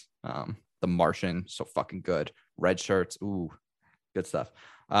books. The Martian, so fucking good. Red Shirts, ooh, good stuff.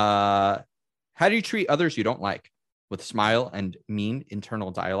 How do you treat others you don't like? With smile and mean internal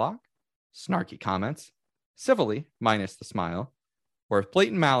dialogue, snarky comments, civilly minus the smile, or with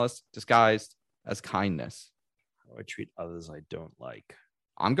blatant malice disguised as kindness? How do I treat others I don't like?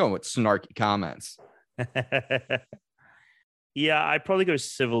 I'm going with snarky comments. Yeah, I'd probably go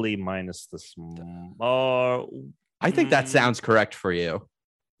civilly minus the smile. I think that sounds correct for you.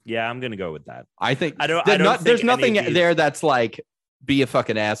 Yeah, I'm gonna go with that. I think there's nothing there that's like be a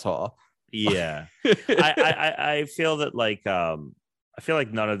fucking asshole. Yeah, I feel that like I feel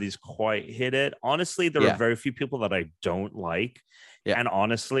like none of these quite hit it. Honestly, there are very few people that I don't like. Yeah, and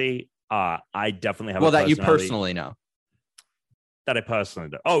honestly, I definitely have that you personally know. That I personally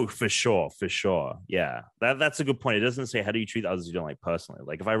do. Oh, for sure. Yeah, that's a good point. It doesn't say how do you treat others you don't like personally.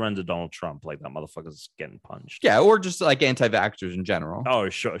 Like if I run to Donald Trump, like that motherfucker's getting punched. Yeah, or just like anti-vaxxers in general. Oh,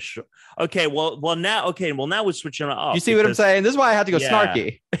 sure. Okay, well now we're switching it up. You see what I'm saying? This is why I had to go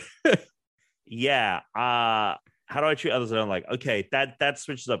snarky. Yeah. How do I treat others I don't like? Okay, that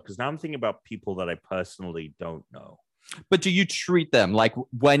switches up because now I'm thinking about people that I personally don't know. But do you treat them like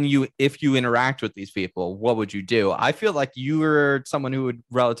if you interact with these people, what would you do? I feel like you were someone who would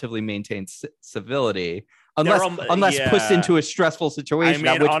relatively maintain civility unless pushed into a stressful situation,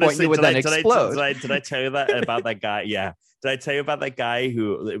 at which point you would then explode. Did I tell you about that guy? Yeah. Did I tell you about that guy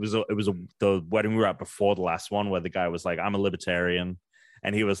who it was the wedding we were at before the last one, where the guy was like, I'm a libertarian.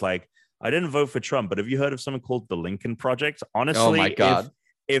 And he was like, I didn't vote for Trump, but have you heard of something called the Lincoln Project? Honestly, oh my God.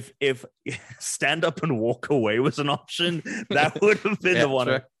 If stand up and walk away was an option, that would have been the one.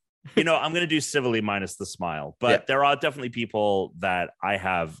 Sure. I'm going to do civilly minus the smile, but there are definitely people that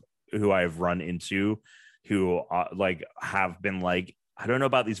who I've run into who are like, have been like, I don't know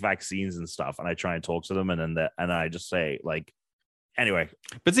about these vaccines and stuff. And I try and talk to them. And I just say like, anyway,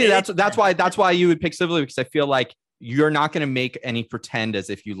 but see, that's why you would pick civilly, because I feel like you're not going to make any pretend as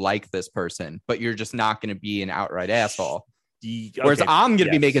if you like this person, but you're just not going to be an outright asshole. Whereas I'm going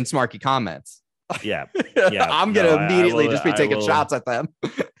to be making smarky comments. Yeah. I'm going to immediately just be taking shots at them.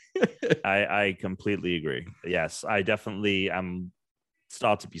 I completely agree. Yes, I definitely am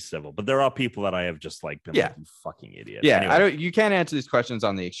start to be civil, but there are people that I have just like been like, you fucking idiot. Yeah, anyway. You can't answer these questions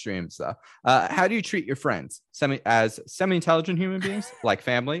on the extremes though. How do you treat your friends? Semi-intelligent human beings, like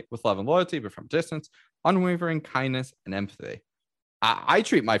family, with love and loyalty, but from distance, unwavering kindness and empathy. I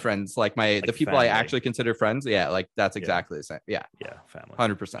treat my friends like the people family. I actually consider friends. Yeah, like that's exactly the same. Yeah, family,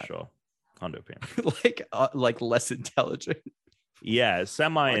 100%. Sure, 100%. like less intelligent. Yeah,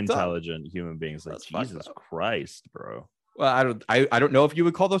 semi-intelligent human beings. Like Jesus Christ, bro. Well, I don't know if you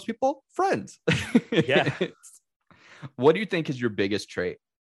would call those people friends. Yeah. What do you think is your biggest trait?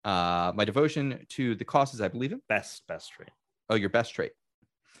 My devotion to the causes I believe in. Best trait. Oh, your best trait.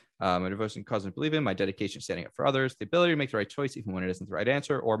 My devotion to causes I believe in. My dedication to standing up for others. The ability to make the right choice even when it isn't the right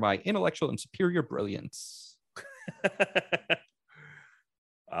answer. Or my intellectual and superior brilliance.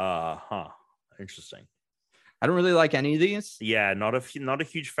 Interesting. I don't really like any of these. Yeah, not a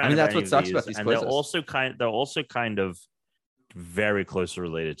huge fan. I mean, that's what sucks about these quizzes. They're also kind of very closely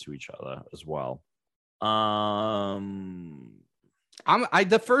related to each other as well. The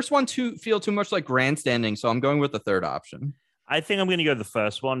first one feel too much like grandstanding, so I'm going with the third option. I think I'm going to go the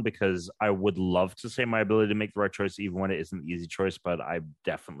first one because I would love to say my ability to make the right choice even when it isn't the easy choice, but I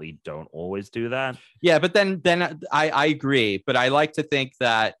definitely don't always do that. Yeah, but then I agree, but I like to think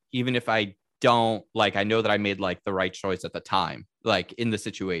that even if I don't, like, I know that I made like the right choice at the time, like in the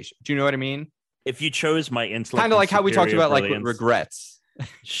situation. Do you know what I mean? If you chose my intellect, kind of like how we talked about like regrets.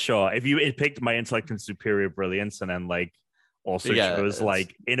 Sure. If you picked my intellect and superior brilliance, and then like also chose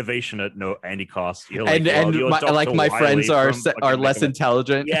like innovation at any cost, you're like, my friends are less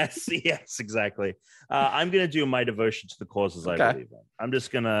intelligent. Yes, exactly. I'm gonna do my devotion to the causes I believe in. I'm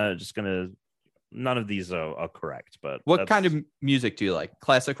just gonna. None of these are correct, but what kind of music do you like?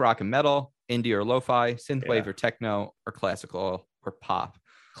 Classic rock and metal, indie or lo-fi, synthwave or techno, or classical or pop?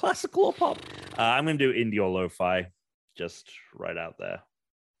 Classical or pop? I'm going to do indie or lo-fi, just right out there.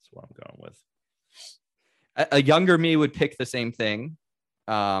 That's what I'm going with. A younger me would pick the same thing,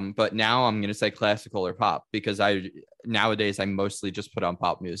 but now I'm going to say classical or pop because nowadays I mostly just put on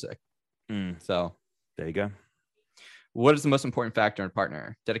pop music. So there you go. What is the most important factor in a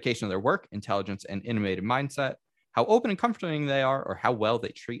partner? Dedication to their work, intelligence, and innovative mindset, how open and comforting they are, or how well they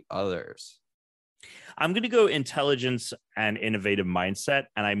treat others? I'm going to go intelligence and innovative mindset.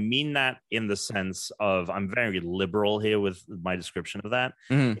 And I mean that in the sense of I'm very liberal here with my description of that,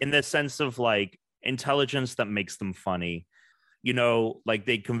 in the sense of like intelligence that makes them funny, like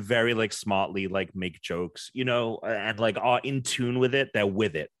they can very like smartly like make jokes, and like are in tune with it. They're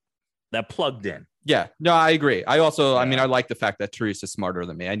with it. They're plugged in. Yeah, no, I agree. I also, I mean, I like the fact that Teresa's smarter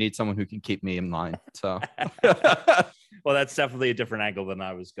than me. I need someone who can keep me in line. So, well, that's definitely a different angle than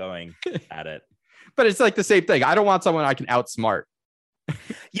I was going at it. But it's like the same thing. I don't want someone I can outsmart.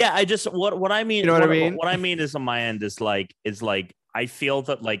 Yeah, I just what I mean. You know what I mean? What I mean is on my end is like I feel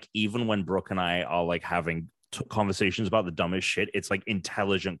that like even when Brooke and I are like having conversations about the dumbest shit, it's like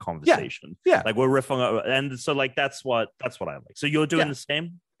intelligent conversation. Yeah. Like we're riffing, and so like that's what I like. So you're doing the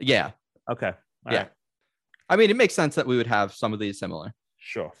same? Yeah. Okay. All right. I mean, it makes sense that we would have some of these similar.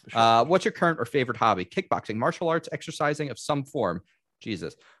 Sure. What's your current or favorite hobby? Kickboxing, martial arts, exercising of some form.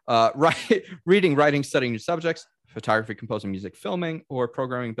 Jesus. Reading, writing, studying new subjects, photography, composing, music, filming, or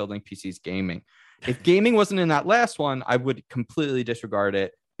programming, building PCs, gaming. If gaming wasn't in that last one, I would completely disregard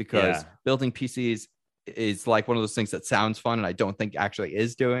it because building PCs is like one of those things that sounds fun and I don't think actually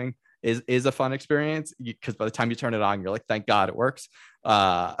is a fun experience, because by the time you turn it on, you're like, thank God it works.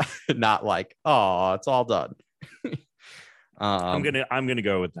 Not like, oh, it's all done. I'm gonna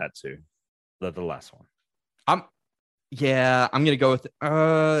go with that too. The last one. I'm gonna go with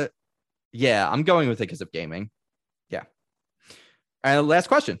I'm going with it because of gaming. Yeah. And last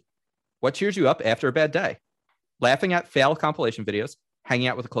question. What cheers you up after a bad day? Laughing at fail compilation videos, hanging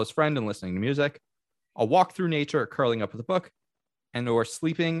out with a close friend and listening to music, a walk through nature or curling up with a book, and or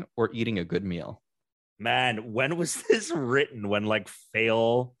sleeping or eating a good meal. Man, when was this written? When like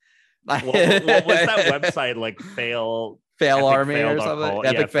fail? What was that website? Like fail army or something?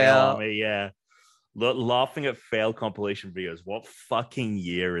 Epic fail army, yeah. Laughing at fail compilation videos. What fucking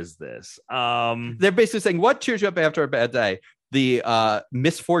year is this? They're basically saying what cheers you up after a bad day? The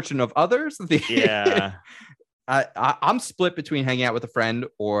misfortune of others. Yeah. I'm split between hanging out with a friend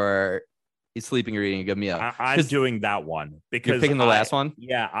or sleeping or eating a good meal. I'm doing that one because you're picking the last one.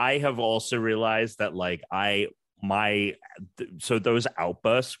 Yeah, I have also realized that like so those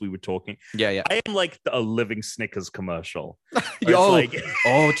outbursts we were talking. Yeah. I am like a living Snickers commercial.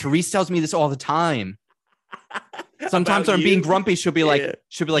 Therese tells me this all the time. Sometimes when I'm being grumpy, she'll be like,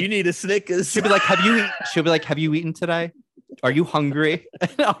 you need a Snickers. She'll be like, have you eaten today? Are you hungry?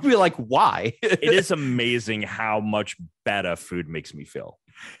 And I'll be like, why? It is amazing how much better food makes me feel.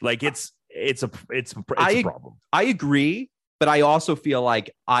 Like it's a problem. I agree, but I also feel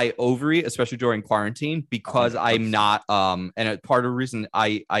like I overeat, especially during quarantine, because 100%. I'm not and part of the reason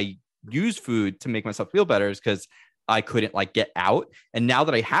I use food to make myself feel better is because I couldn't like get out. And now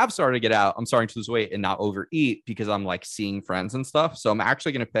that I have started to get out, I'm starting to lose weight and not overeat because I'm like seeing friends and stuff. So I'm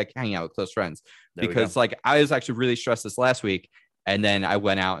actually going to pick hanging out with close friends because like I was actually really stressed this last week. And then I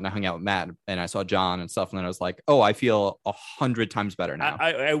went out and I hung out with Matt and I saw John and stuff. And then I was like, oh, I feel 100 times better now.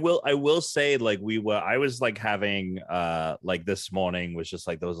 I will say like I was like having like this morning was just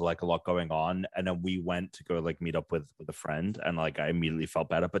like there was like a lot going on. And then we went to go like meet up with a friend and like I immediately felt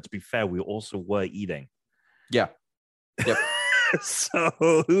better. But to be fair, we also were eating. Yeah. Yep. So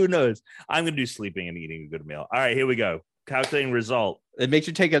who knows? I'm going to do sleeping and eating a good meal. All right, here we go. Calculating result. It makes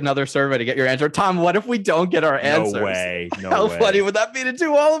you take another survey to get your answer. Tom, what if we don't get our answers? No way. How funny would that be to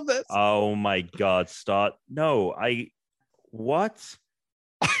do all of this? Oh my God. Start. No, what?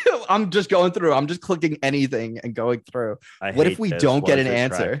 I'm just going through. I'm just clicking anything and going through. What if we don't get an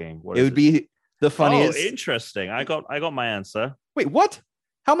answer? It would be the funniest. Oh, interesting. I got my answer. Wait, what?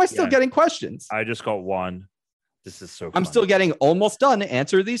 How am I still getting questions? I just got one. This is so funny. I'm still getting almost done to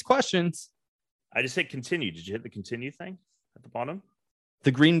answer these questions. I just hit continue. Did you hit the continue thing at the bottom?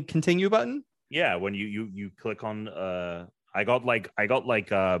 The green continue button? Yeah, when you click on I got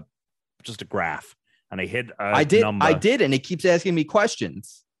just a graph and I hit number. I did, and it keeps asking me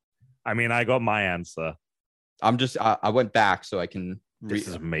questions. I mean, I got my answer. I went back so I can This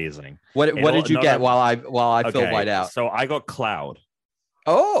is amazing. What did you get while I filled white out? So I got cloud.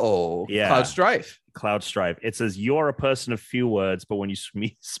 Oh, yeah. Cloud Strife. It says you're a person of few words, but when you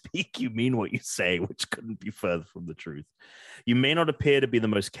speak, you mean what you say, which couldn't be further from the truth. You may not appear to be the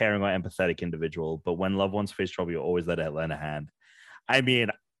most caring or empathetic individual, but when loved ones face trouble, you're always there to lend a hand. I mean,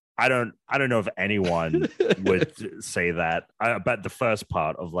 I don't know if anyone would say that. But the first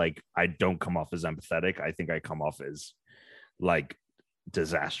part of like, I don't come off as empathetic. I think I come off as like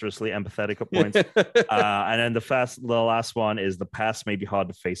disastrously empathetic at points. And then the last one is the past may be hard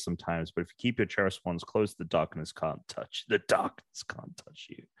to face sometimes, but if you keep your cherished ones close, the darkness can't touch you.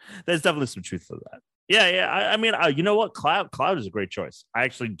 There's definitely some truth to that. I mean, you know what? Cloud is a great choice. I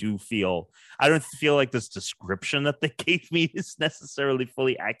actually I don't feel like this description that they gave me is necessarily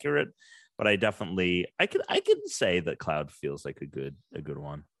fully accurate, but I can say that Cloud feels like a good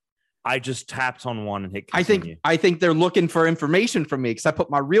one. I just tapped on one and hit continue. I think they're looking for information from me because I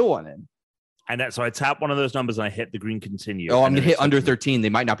put my real one in. And so I tap one of those numbers and I hit the green continue. Oh, I'm going to hit under 13. They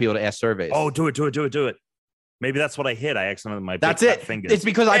might not be able to ask surveys. Oh, do it. Maybe that's what I hit. I accidentally That's it. Fingers. It's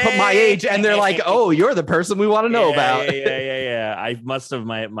because I put my age and they're like, oh, you're the person we want to know about. Yeah. I must have,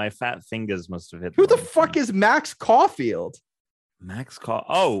 my fat fingers must have hit. Who the fuck is Max Caulfield?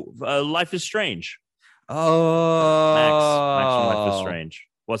 Oh, Life is Strange. Oh. Max from Life is Strange.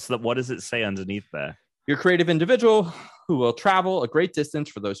 What does it say underneath there? You're a creative individual who will travel a great distance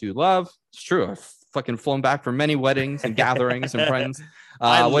for those you love. It's true. I've fucking flown back from many weddings and gatherings and friends.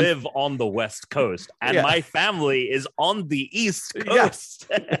 I live on the West Coast and my family is on the East Coast.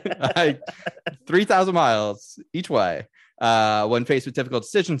 Yes. 3,000 miles each way. When faced with difficult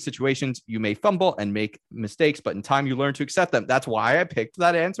situations, you may fumble and make mistakes, but in time you learn to accept them. That's why I picked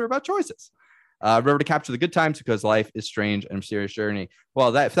that answer about choices. Remember to capture the good times because life is strange and mysterious journey.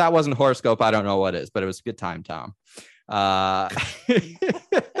 Well, if that wasn't horoscope, I don't know what is, but it was a good time, Tom.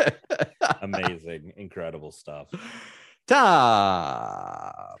 Amazing, incredible stuff.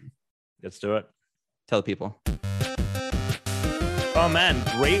 Tom, let's do it. Tell the people. Oh man,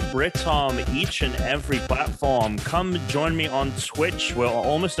 Great Britom each and every platform. Come join me on Twitch. We're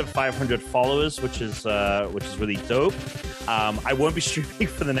almost at 500 followers, which is really dope. I won't be streaming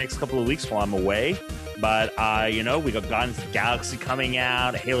for the next couple of weeks while I'm away, but we got Guardians of the Galaxy coming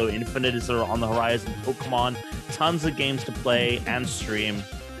out, Halo Infinite is on the horizon, Pokemon, tons of games to play and stream.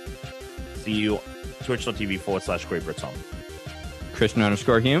 See you twitch.tv/Great Britom.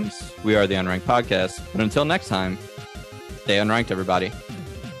 Christian_Humes. We are the Unranked Podcast. But until next time, stay unranked, everybody.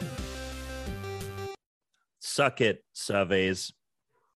 Suck it, surveys.